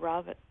Roxana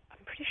Robinson.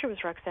 I'm pretty sure it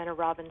was Roxana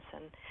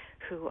Robinson,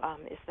 who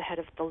is the head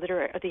of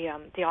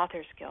the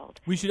Authors Guild.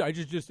 I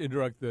just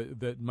interrupt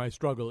that My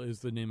Struggle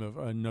is the name of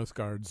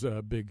Nosgard's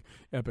big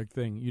epic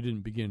thing. You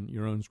didn't begin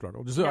your own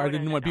struggle. I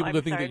didn't want people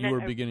to think that you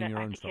were beginning your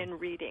own struggle. I began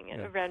reading it.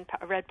 Yeah.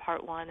 I read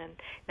part 1, and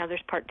now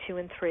there's part 2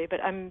 and 3.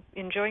 But I'm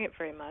enjoying it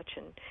very much,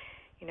 and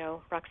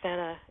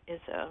Roxana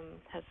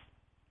has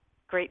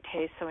great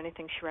taste, so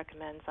anything she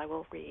recommends, I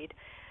will read.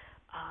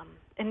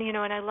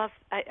 And I love.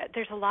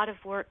 There's a lot of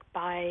work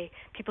by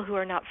people who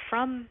are not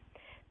from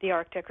the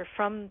Arctic or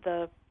from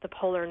the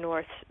polar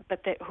north,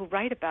 but who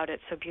write about it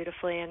so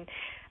beautifully. And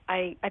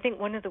I think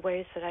one of the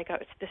ways that I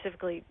got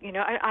specifically,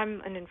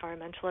 I'm an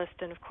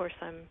environmentalist, and of course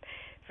I'm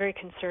very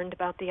concerned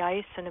about the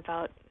ice and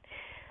about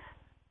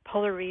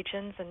polar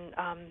regions.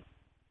 And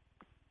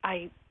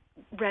I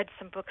read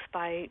some books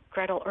by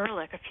Gretel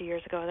Ehrlich a few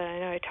years ago that I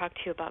know I talked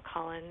to you about,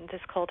 Colin.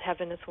 This Cold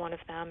Heaven is one of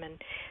them,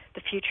 and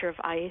The Future of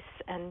Ice.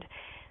 And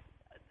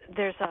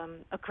there's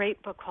a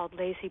great book called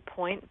Lazy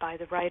Point by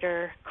the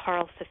writer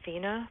Carl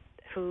Safina,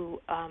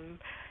 who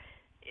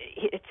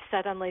it's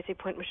set on Lazy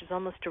Point, which is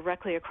almost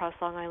directly across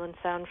Long Island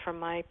Sound from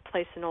my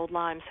place in Old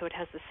Lyme, so it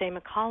has the same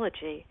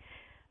ecology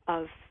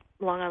of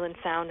Long Island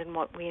Sound and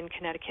what we in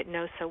Connecticut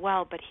know so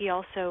well. But he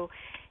also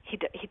he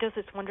does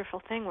this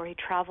wonderful thing where he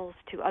travels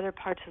to other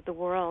parts of the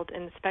world,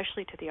 and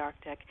especially to the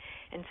Arctic,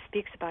 and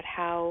speaks about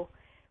how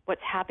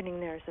what's happening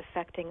there is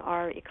affecting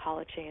our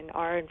ecology and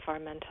our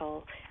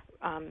environmental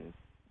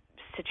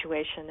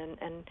situation.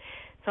 And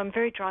so I'm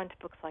very drawn to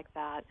books like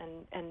that.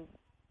 And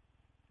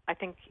I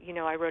think,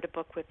 I wrote a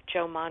book with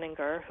Joe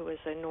Moninger, who is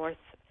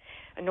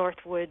a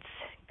Northwoods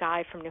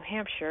guy from New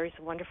Hampshire. He's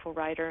a wonderful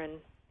writer and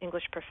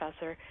English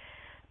professor,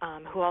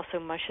 who also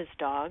mushes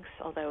dogs,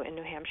 although in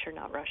New Hampshire,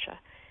 not Russia.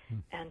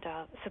 And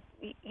so,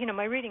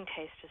 my reading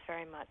taste is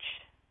very much,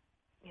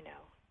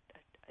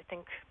 I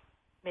think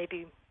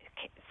maybe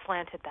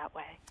slanted that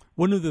way.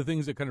 One of the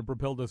things that kind of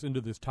propelled us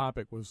into this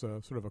topic was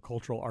sort of a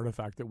cultural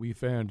artifact that we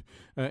found,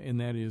 and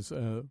that is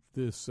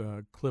this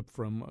clip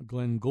from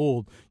Glenn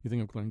Gould. You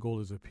think of Glenn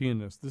Gould as a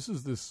pianist. This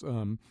is this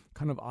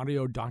kind of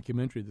audio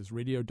documentary, this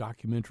radio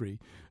documentary.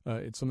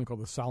 It's something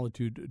called the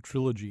Solitude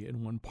Trilogy,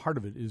 and one part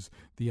of it is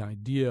the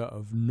idea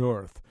of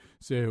North.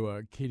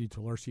 So Katie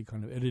Tolarski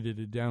kind of edited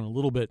it down a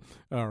little bit,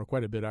 or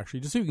quite a bit actually,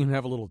 just so you can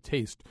have a little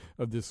taste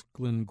of this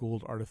Glenn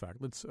Gould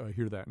artifact. Let's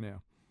hear that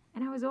now.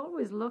 And I was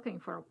always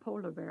looking for a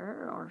polar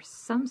bear or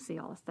some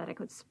seals that I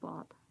could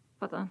spot,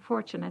 but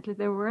unfortunately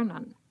there were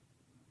none.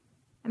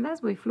 And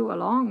as we flew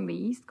along the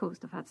east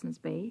coast of Hudson's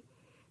Bay,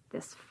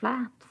 this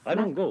flat I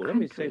don't go, let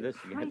me say this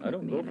country again, I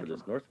don't go for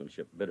this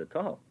northmanship bit at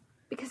all.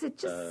 Because it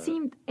just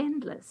seemed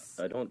endless.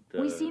 I don't.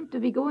 We seemed to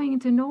be going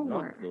into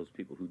nowhere. Not those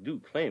people who do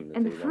claim that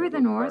and they the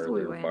further north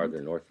we went,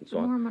 farther north and so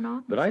the more on.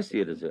 monotonous. But I see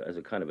it as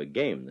a kind of a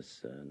game,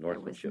 this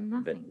northmanship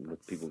bit,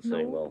 with people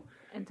saying, well,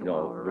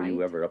 were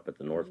you ever up at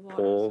the North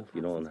Pole?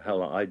 And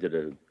how I did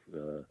a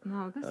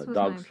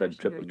dog sled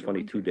trip of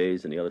 22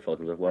 days, and the other fellow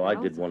comes up, well, I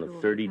did one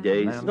of 30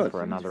 days. No,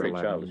 for another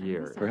 11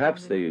 years.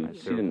 Perhaps they would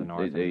see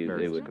themselves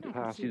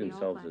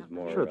as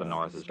more. Sure, the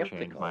North has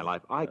changed my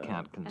life. I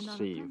can't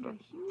conceive of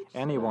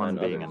anyone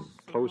being in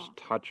close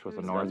touch with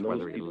the North,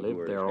 whether he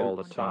lived there all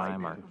the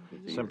time or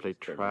simply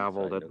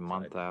traveled it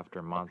month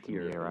after month and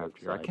year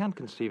after year. I can't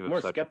conceive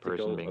of such a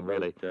person being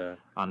really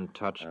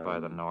untouched by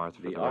the North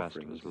for the rest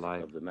of his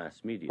life.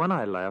 When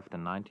I left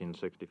in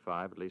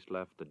 1965, at least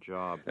left the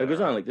job. It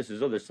goes on like this, as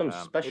though there's some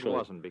special it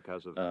wasn't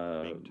because of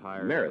being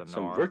tired merit, of the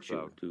some North,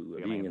 virtue to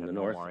being in the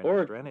North,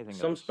 or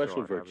some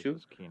special virtue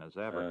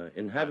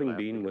in having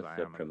been with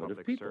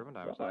primitive people.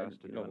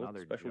 What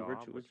special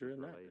virtue was there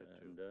in that?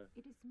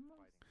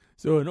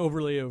 So an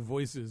overlay of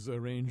voices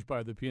arranged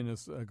by the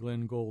pianist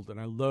Glenn Gould,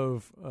 and I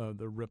love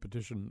the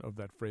repetition of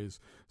that phrase,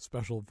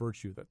 special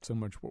virtue. That's so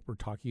much what we're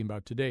talking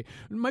about today.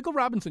 And Michael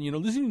Robinson,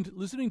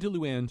 listening to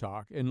Luann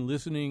talk and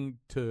listening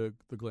to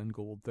the Glenn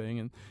Gould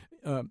thing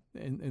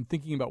and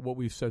thinking about what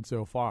we've said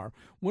so far,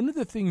 one of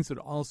the things that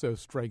also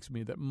strikes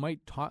me that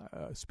might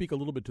speak a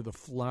little bit to the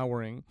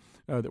flowering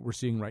that we're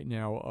seeing right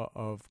now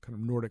of kind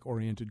of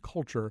Nordic-oriented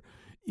culture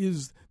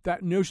is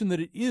that notion that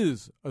it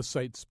is a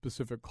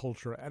site-specific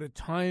culture at a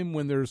time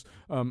when there's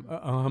a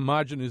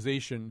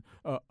homogenization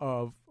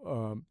of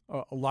a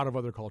lot of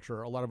other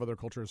culture. A lot of other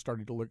culture is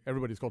starting to look.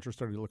 Everybody's culture is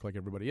starting to look like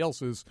everybody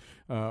else's.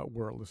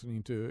 We're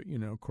listening to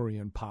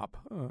Korean pop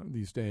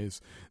these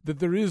days. That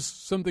there is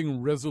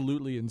something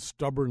resolutely and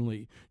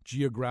stubbornly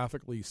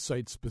geographically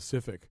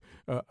site-specific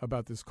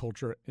about this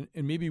culture,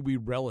 and maybe we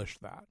relish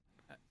that.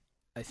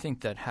 I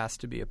think that has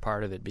to be a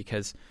part of it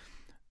because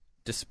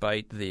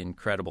despite the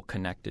incredible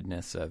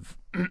connectedness of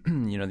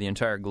the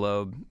entire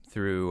globe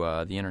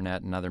through the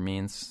internet and other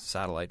means,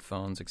 satellite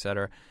phones,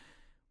 etc.,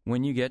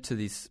 when you get to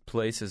these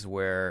places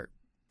where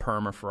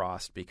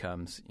permafrost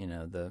becomes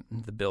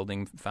the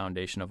building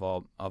foundation of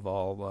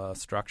all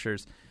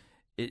structures,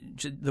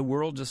 the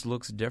world just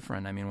looks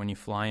different. I mean, when you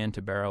fly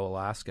into Barrow,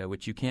 Alaska,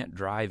 which you can't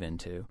drive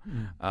into,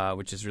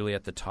 which is really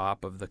at the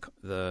top of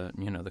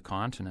the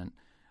continent,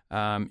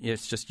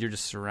 it's just you're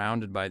just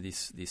surrounded by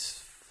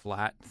these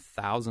flat,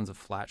 thousands of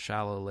flat,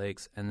 shallow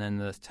lakes, and then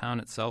the town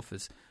itself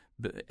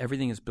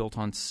everything is built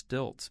on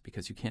stilts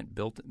because you can't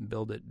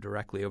build it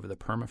directly over the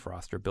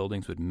permafrost, or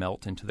buildings would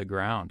melt into the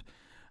ground.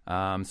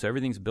 So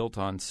everything's built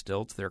on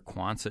stilts. There are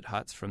Quonset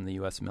huts from the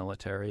U.S.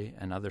 military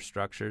and other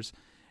structures.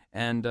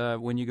 And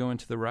when you go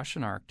into the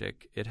Russian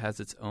Arctic, it has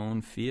its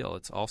own feel.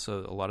 It's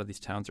also, a lot of these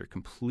towns are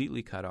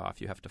completely cut off.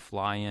 You have to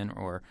fly in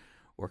or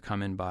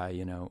come in by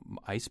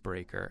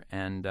icebreaker.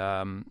 And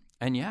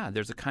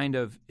there's a kind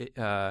of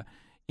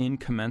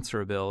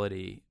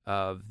incommensurability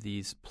of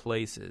these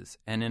places.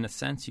 And in a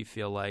sense, you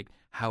feel like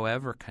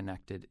however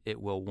connected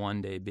it will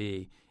one day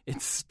be,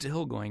 it's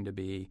still going to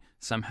be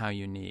somehow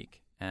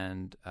unique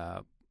and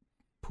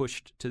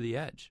pushed to the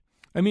edge.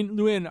 I mean,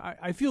 Lou-Anne,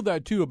 I feel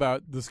that too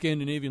about the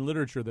Scandinavian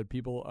literature that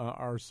people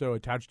are so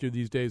attached to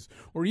these days,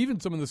 or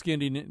even some of the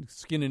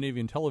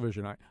Scandinavian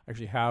television. I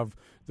actually have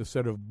the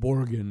set of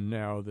Borgen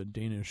now, the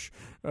Danish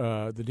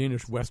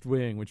West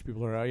Wing, which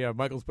people are.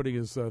 Michael's putting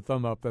his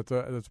thumb up. That's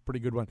a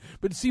pretty good one.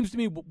 But it seems to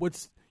me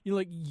what's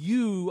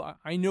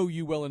I know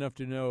you well enough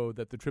to know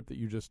that the trip that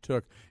you just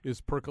took is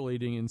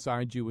percolating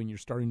inside you, and you're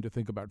starting to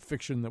think about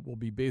fiction that will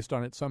be based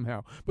on it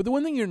somehow. But the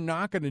one thing you're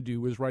not going to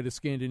do is write a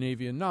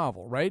Scandinavian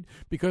novel, right?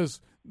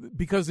 Because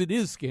it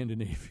is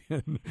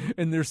Scandinavian,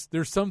 and there's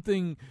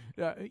something,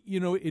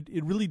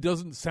 it really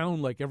doesn't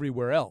sound like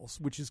everywhere else,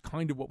 which is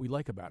kind of what we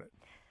like about it.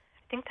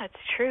 I think that's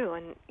true,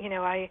 and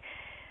I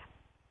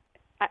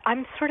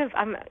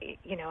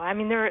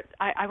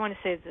want to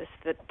say this,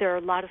 that there are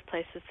a lot of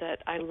places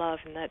that I love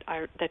and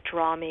that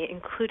draw me,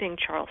 including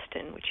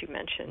Charleston, which you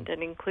mentioned,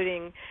 and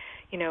including,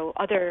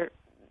 other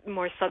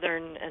more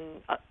southern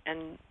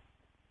and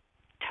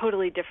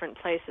totally different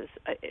places.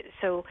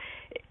 So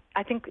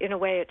I think in a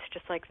way it's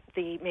just like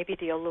maybe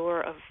the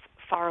allure of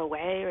far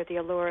away or the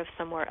allure of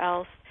somewhere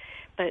else,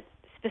 but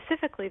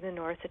specifically the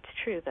North, it's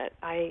true that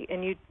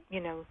you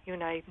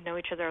and I know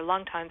each other a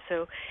long time,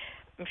 so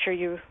I'm sure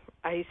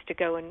I used to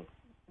go and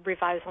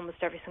revise almost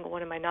every single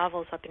one of my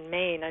novels up in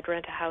Maine. I'd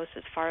rent a house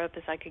as far up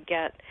as I could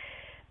get,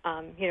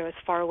 as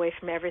far away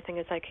from everything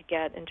as I could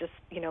get, and just,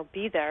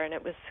 be there. And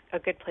it was a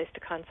good place to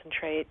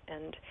concentrate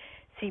and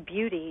see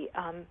beauty,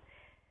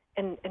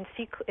 and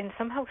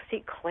somehow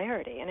see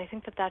clarity. And I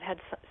think that had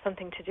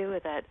something to do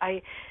with it.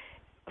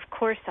 Of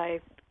course, I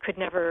could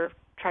never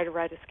try to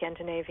write a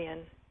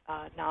Scandinavian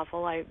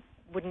novel. I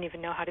wouldn't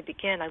even know how to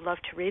begin. I love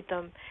to read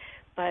them.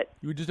 But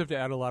you would just have to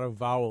add a lot of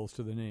vowels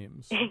to the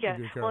names. Yeah.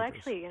 Well,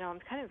 actually, I'm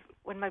kind of,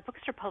 when my books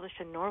are published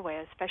in Norway,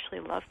 I especially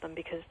love them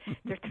because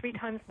they're 3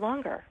 times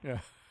longer. Yeah.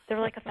 They're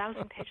like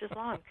 1,000 pages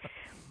long.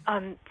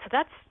 So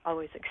that's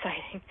always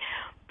exciting.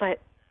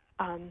 But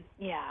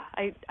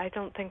I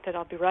don't think that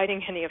I'll be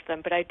writing any of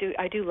them, but I do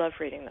love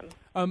reading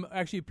them.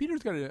 Actually,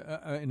 Peter's got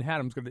and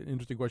Adam's got an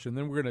interesting question.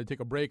 Then we're going to take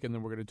a break, and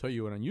then we're going to tell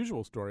you an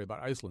unusual story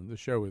about Iceland. The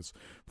show is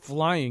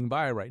flying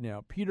by right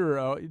now. Peter,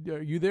 are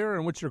you there?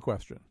 And what's your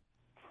question?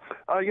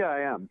 Yeah, I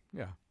am.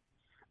 Yeah.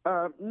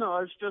 No,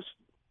 I was just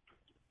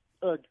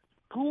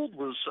Gould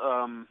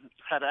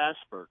had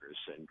Asperger's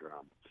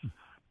syndrome,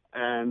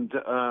 and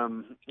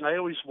I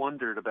always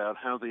wondered about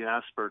how the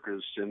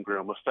Asperger's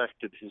syndrome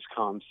affected his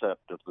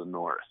concept of the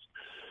North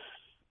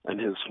and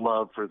his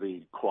love for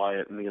the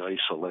quiet and the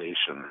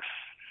isolation.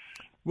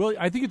 Well,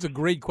 I think it's a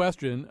great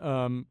question.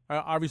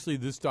 Obviously,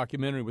 this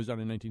documentary was done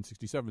in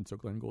 1967, so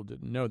Glenn Gould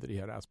didn't know that he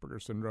had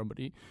Asperger's syndrome, but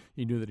he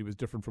knew that he was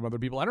different from other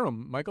people. I don't know,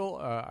 Michael.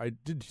 I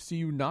did see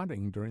you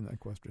nodding during that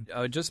question.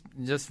 Just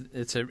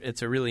it's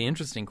a really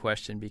interesting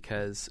question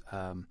because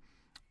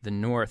the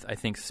North, I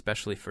think,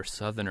 especially for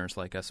Southerners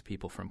like us,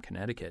 people from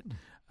Connecticut,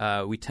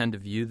 we tend to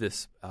view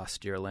this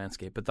austere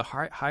landscape. But the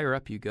higher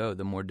up you go,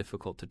 the more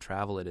difficult to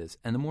travel it is,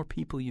 and the more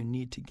people you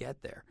need to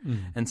get there.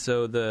 And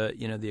so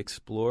the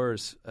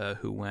explorers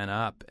who went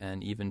up,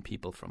 and even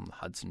people from the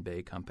Hudson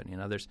Bay Company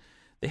and others,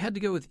 they had to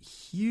go with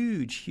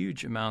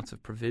huge amounts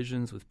of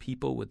provisions, with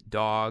people, with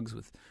dogs,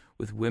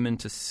 with women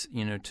to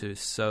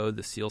sew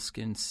the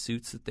sealskin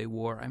suits that they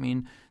wore. I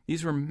mean,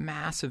 these were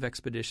massive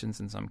expeditions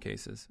in some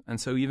cases.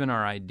 And so even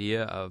our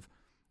idea of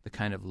the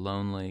kind of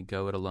lonely,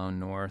 go-it-alone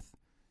North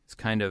is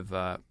kind of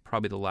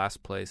probably the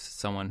last place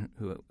someone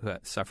who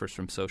suffers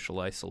from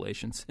social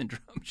isolation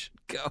syndrome should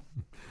go.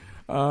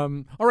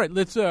 All right,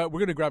 we're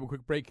going to grab a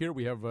quick break here.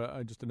 We have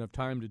just enough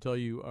time to tell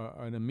you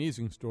an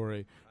amazing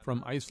story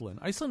from Iceland.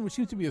 Iceland, which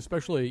seems to be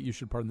especially, you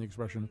should pardon the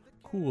expression,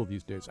 cool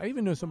these days. I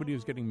even know somebody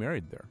who's getting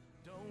married there.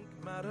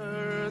 Don't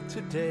matter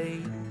today,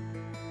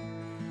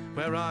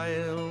 where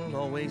I'll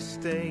always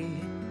stay,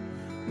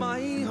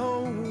 my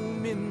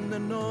home in the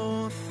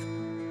North.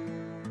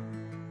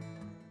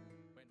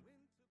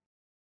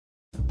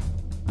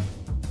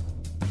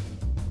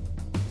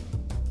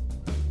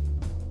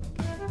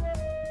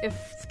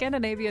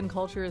 Scandinavian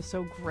culture is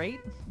so great,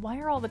 why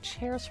are all the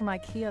chairs from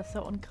IKEA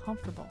so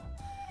uncomfortable?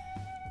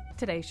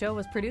 Today's show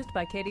was produced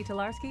by Katie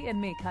Tolarski and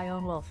me,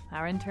 Kyone Wolf.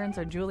 Our interns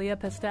are Julia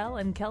Pastel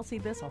and Kelsey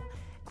Bissell.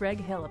 Greg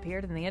Hill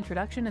appeared in the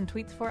introduction and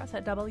tweets for us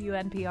at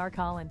WNPR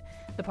Colin.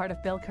 The part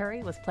of Bill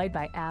Curry was played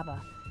by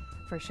ABBA.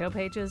 For show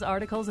pages,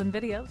 articles, and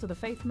videos of the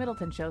Faith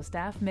Middleton Show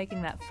staff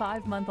making that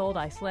 5-month-old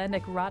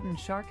Icelandic rotten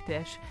shark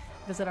dish,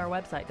 visit our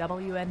website,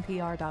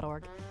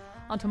 WNPR.org.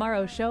 On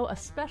tomorrow's show, a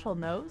special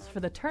nose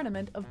for the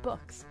Tournament of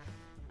Books.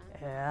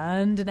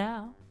 And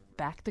now,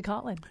 back to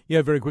Colin.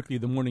 Yeah, very quickly,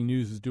 the Morning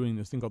News is doing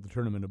this thing called the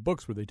Tournament of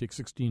Books, where they take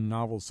 16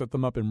 novels, set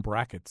them up in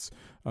brackets,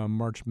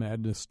 March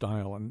Madness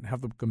style, and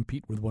have them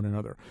compete with one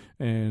another.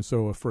 And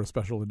so for a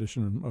special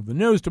edition of the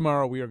Nose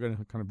tomorrow, we are going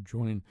to kind of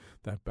join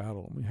that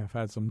battle. We have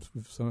had some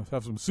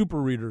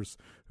super readers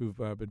who've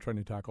been trying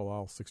to tackle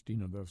all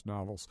 16 of those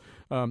novels.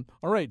 All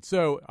right,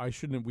 so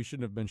we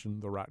shouldn't have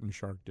mentioned the rotten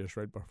shark dish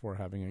right before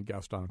having a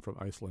guest on from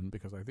Iceland,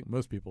 because I think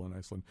most people in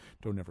Iceland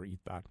don't ever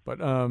eat that.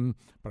 But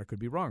I could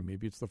be wrong.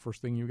 Maybe it's the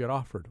first thing you get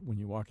offered when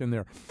you walk in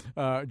there.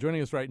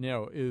 Joining us right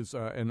now is,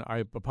 and I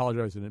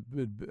apologize in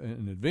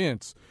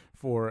advance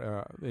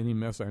for any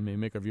mess I may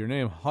make of your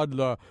name,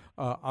 Hadla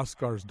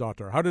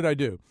Askarsdottir. How did I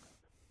do?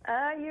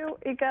 You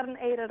got an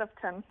 8 out of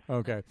 10.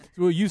 Okay.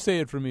 Well, you say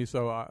it for me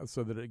so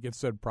that it gets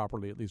said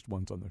properly at least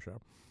once on the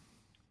show.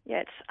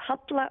 Yeah, it's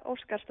Halla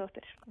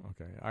Óskarsdóttir.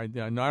 Okay.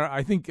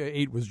 I think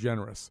 8 was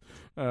generous.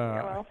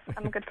 Yeah, well,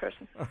 I'm a good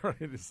person. All right.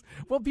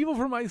 Well, people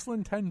from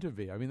Iceland tend to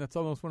be. I mean, that's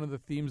almost one of the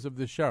themes of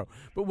this show.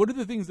 But one of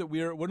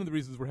the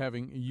reasons we're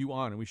having you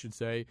on, and we should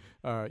say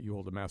you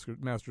hold a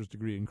master's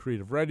degree in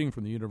creative writing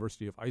from the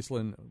University of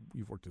Iceland.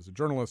 You've worked as a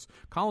journalist,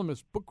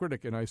 columnist, book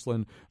critic in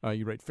Iceland.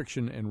 You write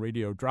fiction and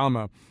radio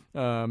drama.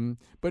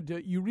 But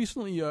you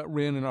recently had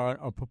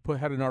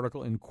an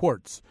article in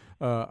Quartz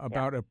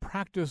about a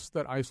practice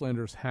that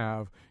Icelanders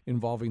have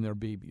involving their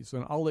babies,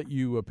 and I'll let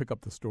you pick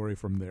up the story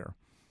from there.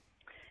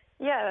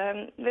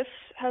 Yeah, this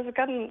has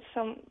gotten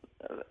some.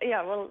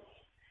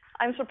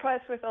 I'm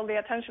surprised with all the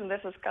attention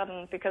this has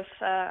gotten, because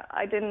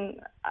I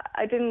didn't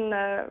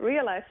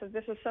realize that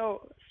this is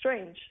so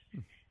strange.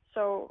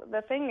 So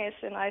the thing is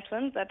in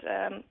Iceland that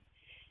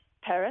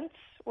parents,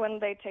 when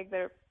they take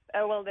they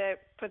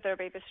put their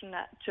babies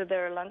to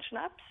their lunch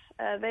naps,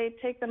 they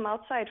take them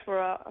outside for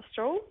a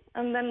stroll,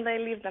 and then they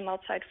leave them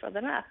outside for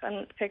the nap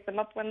and pick them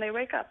up when they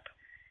wake up.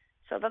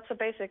 So that's a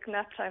basic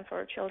nap time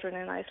for children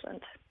in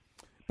Iceland.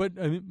 But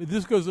I mean,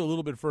 this goes a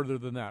little bit further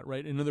than that,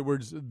 right? In other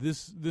words,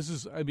 this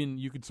is, I mean,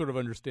 you could sort of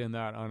understand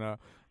that on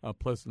a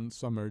pleasant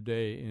summer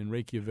day in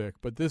Reykjavik,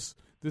 but this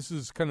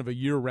is kind of a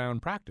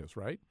year-round practice,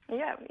 right?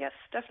 Yeah, yes,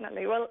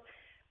 definitely. Well,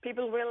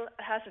 people will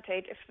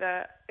hesitate if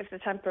the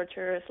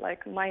temperature is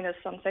like minus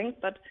something,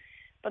 but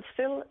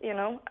still,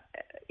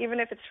 even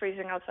if it's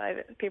freezing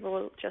outside, people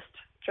will just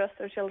dress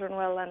their children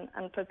well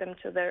and put them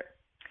to their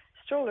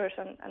strollers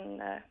and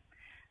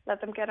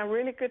let them get a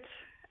really good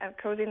and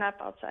cozy nap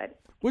outside.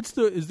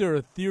 Is there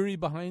a theory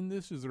behind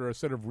this? Is there a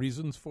set of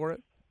reasons for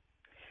it?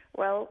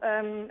 Well,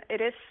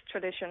 it is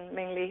tradition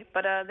mainly,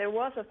 but there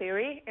was a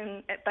theory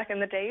back in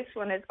the days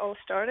when it all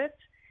started.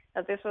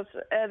 This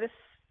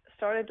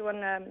started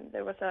when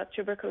there was a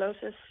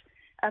tuberculosis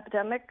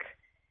epidemic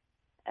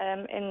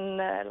in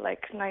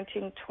like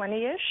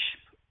 1920-ish,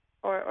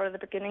 or the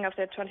beginning of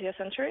the 20th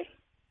century.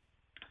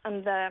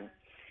 And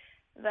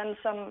then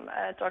some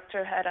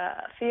doctor had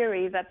a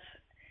theory that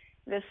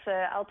this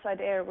outside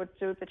air would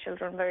do the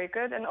children very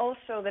good, and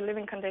also the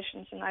living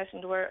conditions in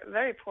Iceland were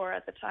very poor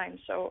at the time.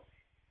 So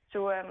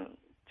to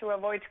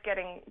avoid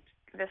getting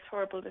this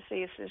horrible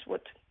disease, this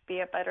would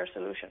be a better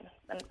solution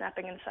than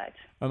napping inside.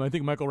 I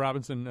think Michael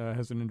Robinson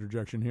has an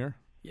interjection here.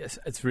 Yes,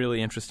 it's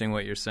really interesting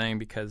what you're saying,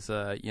 because,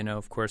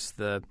 of course,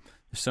 there's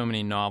so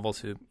many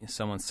novels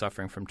someone's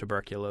suffering from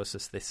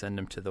tuberculosis, they send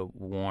them to the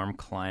warm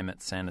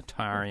climate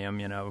sanitarium,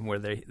 where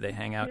they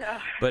hang out. Yeah.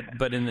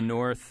 But in the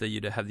north,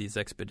 you'd have these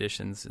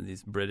expeditions,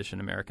 these British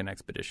and American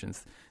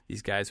expeditions.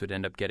 These guys would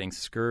end up getting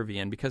scurvy,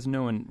 and because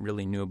no one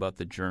really knew about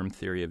the germ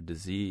theory of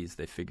disease,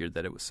 they figured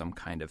that it was some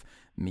kind of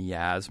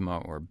miasma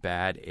or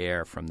bad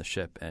air from the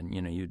ship. And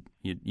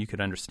you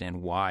could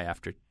understand why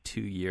after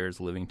 2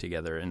 years living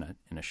together in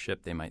a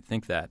ship they might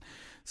think that.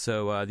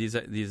 So these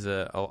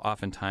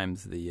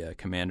oftentimes the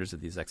commanders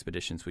of these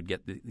expeditions would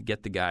get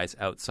the guys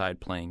outside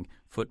playing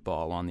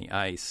football on the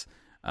ice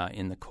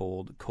in the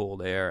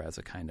cold air as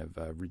a kind of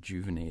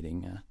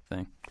rejuvenating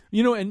thing.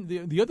 And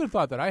the other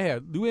thought that I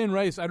had, Luann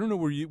Rice, I don't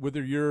know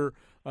whether your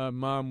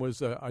mom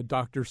was a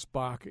Dr.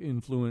 Spock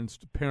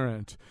influenced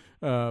parent,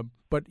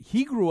 but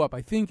he grew up,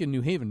 I think, in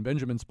New Haven,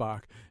 Benjamin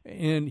Spock,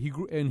 and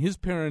his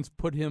parents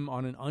put him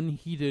on an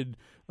unheated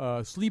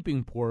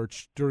sleeping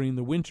porch during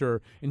the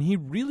winter, and he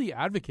really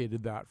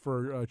advocated that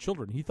for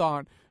children. He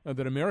thought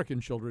that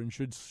American children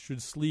should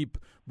sleep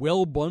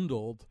well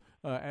bundled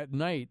at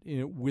night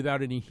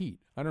without any heat.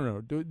 I don't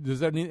know.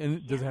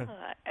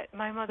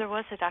 my mother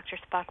was a Dr.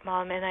 Spock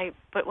mom,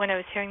 but when I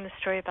was hearing the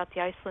story about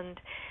the Iceland,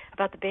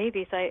 about the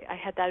babies, I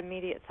had that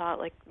immediate thought,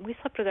 like, we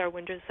slept with our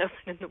windows open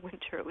in the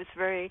winter. It was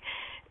very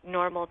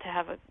normal to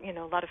have a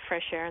lot of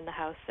fresh air in the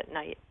house at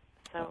night.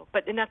 So,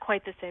 but not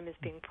quite the same as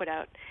being put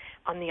out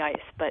on the ice,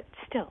 but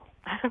still.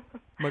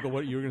 Michael,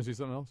 what, you were going to say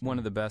something else? One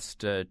of the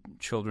best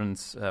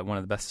one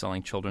of the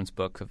best-selling children's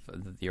book of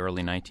the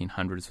early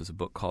 1900s was a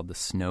book called The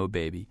Snow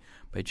Baby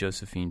by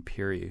Josephine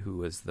Peary, who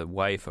was the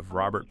wife of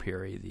Robert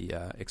Peary,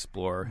 the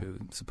explorer who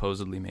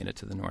supposedly made it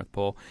to the North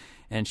Pole.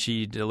 And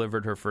she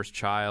delivered her first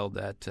child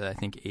at, I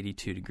think,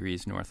 82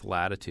 degrees north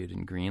latitude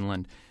in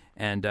Greenland.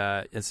 And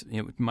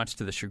much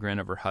to the chagrin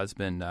of her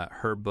husband,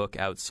 her book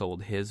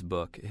outsold his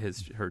book,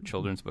 her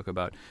children's book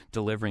about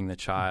delivering the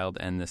child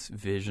and this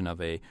vision of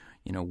a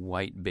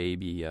white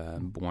baby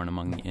born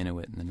among the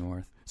Inuit in the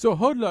north. So,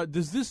 Hodla,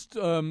 does this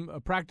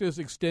practice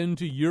extend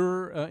to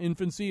your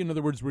infancy? In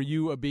other words, were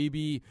you a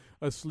baby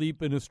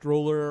asleep in a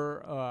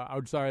stroller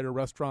outside a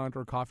restaurant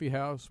or coffee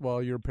house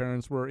while your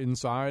parents were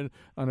inside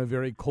on a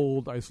very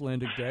cold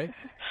Icelandic day?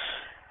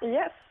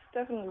 Yes,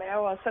 definitely I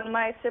was. And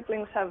my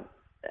siblings have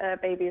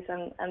babies,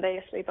 and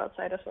they sleep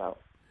outside as well.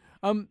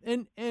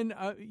 You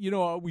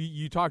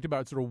talked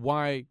about sort of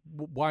why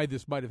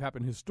this might have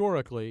happened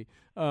historically.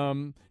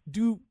 Do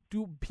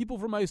people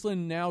from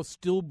Iceland now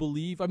still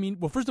believe? I mean,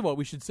 well, first of all,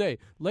 we should say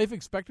life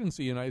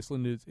expectancy in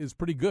Iceland is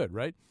pretty good,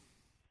 right?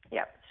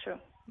 Yeah, it's true.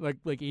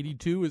 Like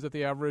 82, is that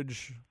the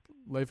average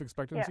life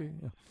expectancy?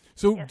 Yeah.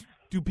 So yes.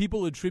 Do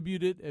people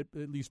attribute it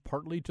at least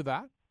partly to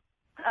that?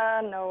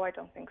 No, I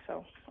don't think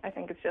so. I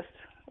think it's just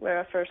we're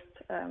a first.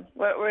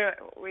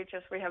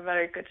 We have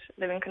very good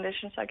living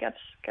conditions, I guess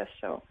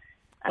so.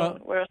 And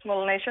we're a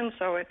small nation,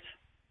 so it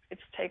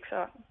takes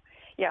a.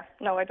 Yeah,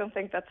 no, I don't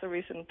think that's the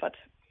reason, but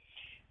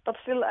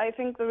still, I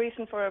think the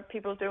reason for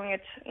people doing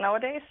it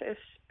nowadays is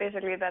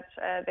basically that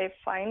they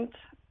find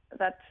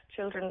that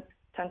children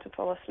tend to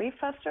fall asleep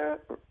faster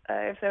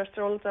if they're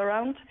strolled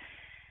around,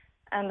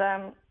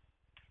 and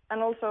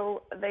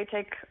also they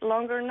take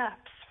longer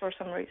naps for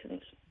some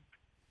reasons.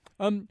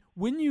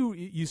 When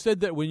you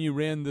said that when you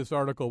ran this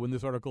article, when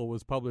this article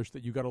was published,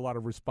 that you got a lot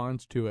of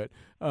response to it.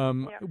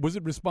 Was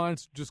it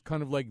response just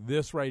kind of like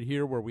this right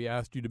here, where we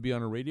asked you to be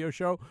on a radio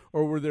show,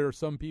 or were there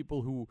some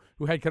people who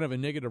had kind of a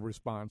negative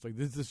response, like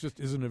this just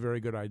isn't a very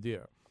good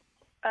idea?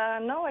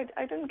 No,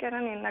 I didn't get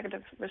any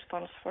negative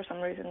response for some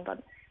reason,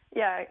 but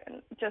yeah,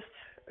 just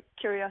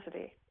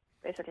curiosity,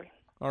 basically.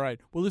 All right.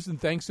 Well, listen,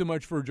 thanks so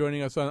much for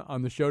joining us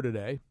on the show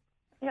today.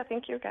 Yeah,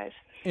 thank you, guys.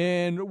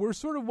 And we're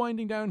sort of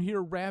winding down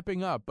here,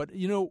 wrapping up. But,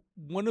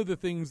 one of the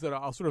things that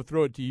I'll sort of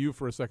throw it to you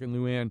for a second,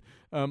 Luann,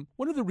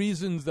 one of the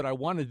reasons that I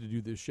wanted to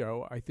do this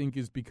show, I think,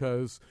 is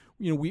because,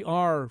 we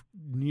are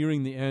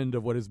nearing the end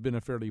of what has been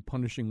a fairly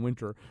punishing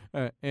winter.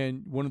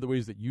 And one of the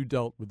ways that you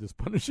dealt with this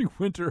punishing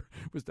winter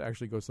was to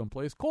actually go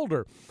someplace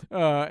colder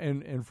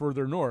and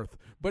further north.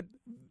 But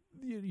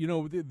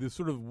the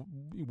sort of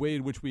way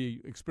in which we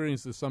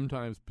experience this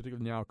sometimes,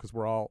 particularly now because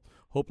we're all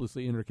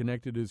hopelessly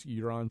interconnected, is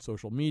you're on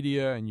social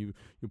media and you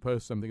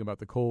post something about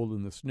the cold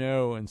and the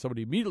snow, and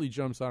somebody immediately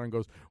jumps on and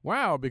goes,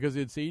 wow, because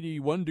it's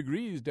 81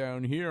 degrees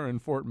down here in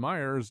Fort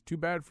Myers, too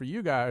bad for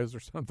you guys, or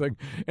something.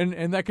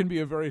 And that can be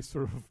a very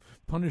sort of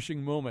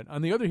punishing moment.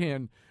 On the other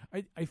hand,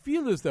 I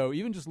feel as though,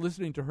 even just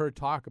listening to her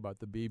talk about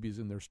the babies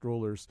in their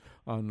strollers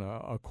on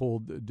a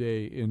cold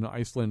day in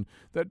Iceland,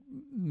 that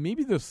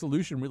maybe the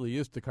solution really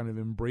is to kind of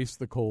embrace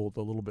the cold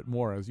a little bit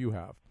more, as you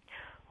have.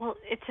 Well,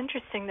 it's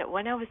interesting that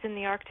when I was in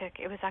the Arctic,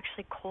 it was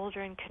actually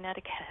colder in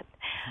Connecticut,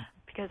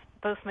 because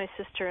both my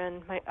sister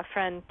and a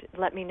friend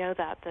let me know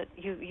that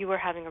you were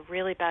having a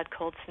really bad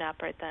cold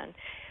snap right then.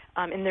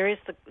 And there is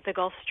the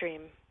Gulf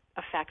Stream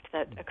effect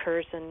that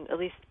occurs in at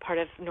least part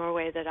of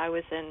Norway that I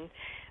was in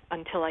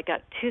until I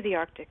got to the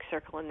Arctic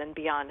Circle and then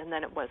beyond, and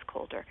then it was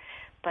colder.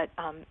 But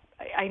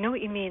I know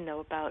what you mean,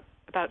 though, about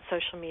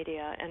social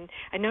media. And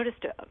I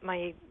noticed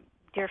my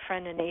dear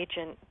friend and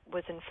agent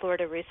was in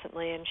Florida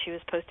recently, and she was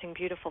posting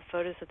beautiful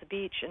photos of the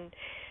beach, and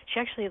she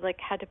actually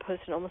had to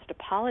post an almost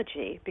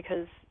apology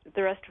because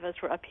the rest of us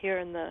were up here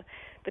in the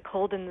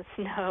cold and the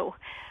snow.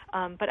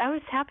 But I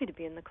was happy to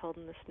be in the cold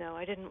and the snow.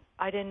 I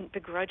didn't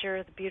begrudge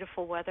her the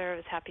beautiful weather. I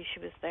was happy she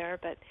was there,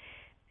 but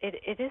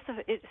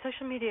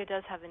social media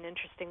does have an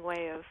interesting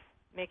way of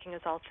making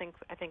us all think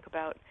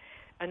about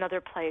another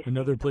place.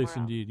 Another place,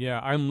 indeed.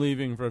 Yeah, I'm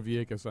leaving for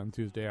Vieques on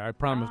Tuesday. I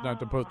promise not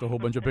to post a whole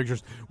bunch of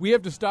pictures. We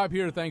have to stop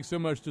here. Thanks so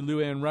much to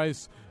Luann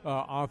Rice,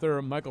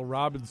 author, Michael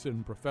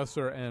Robinson,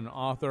 professor and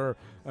author,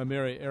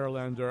 Mary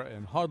Erlander,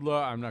 and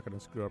Hodla. I'm not going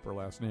to screw up her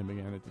last name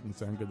again. It didn't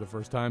sound good the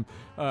first time.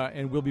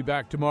 And we'll be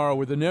back tomorrow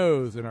with a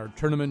nose in our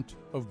tournament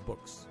of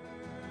books.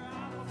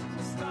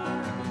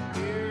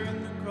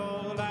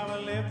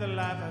 The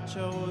life I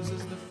chose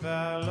is the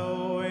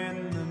fellow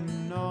in the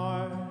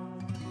north.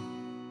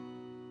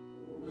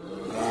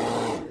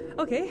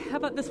 Okay, how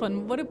about this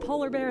one? What do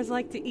polar bears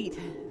like to eat?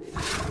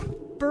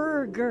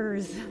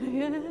 Burgers.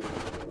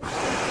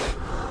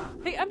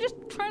 Hey, I'm just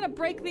trying to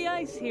break the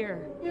ice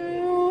here.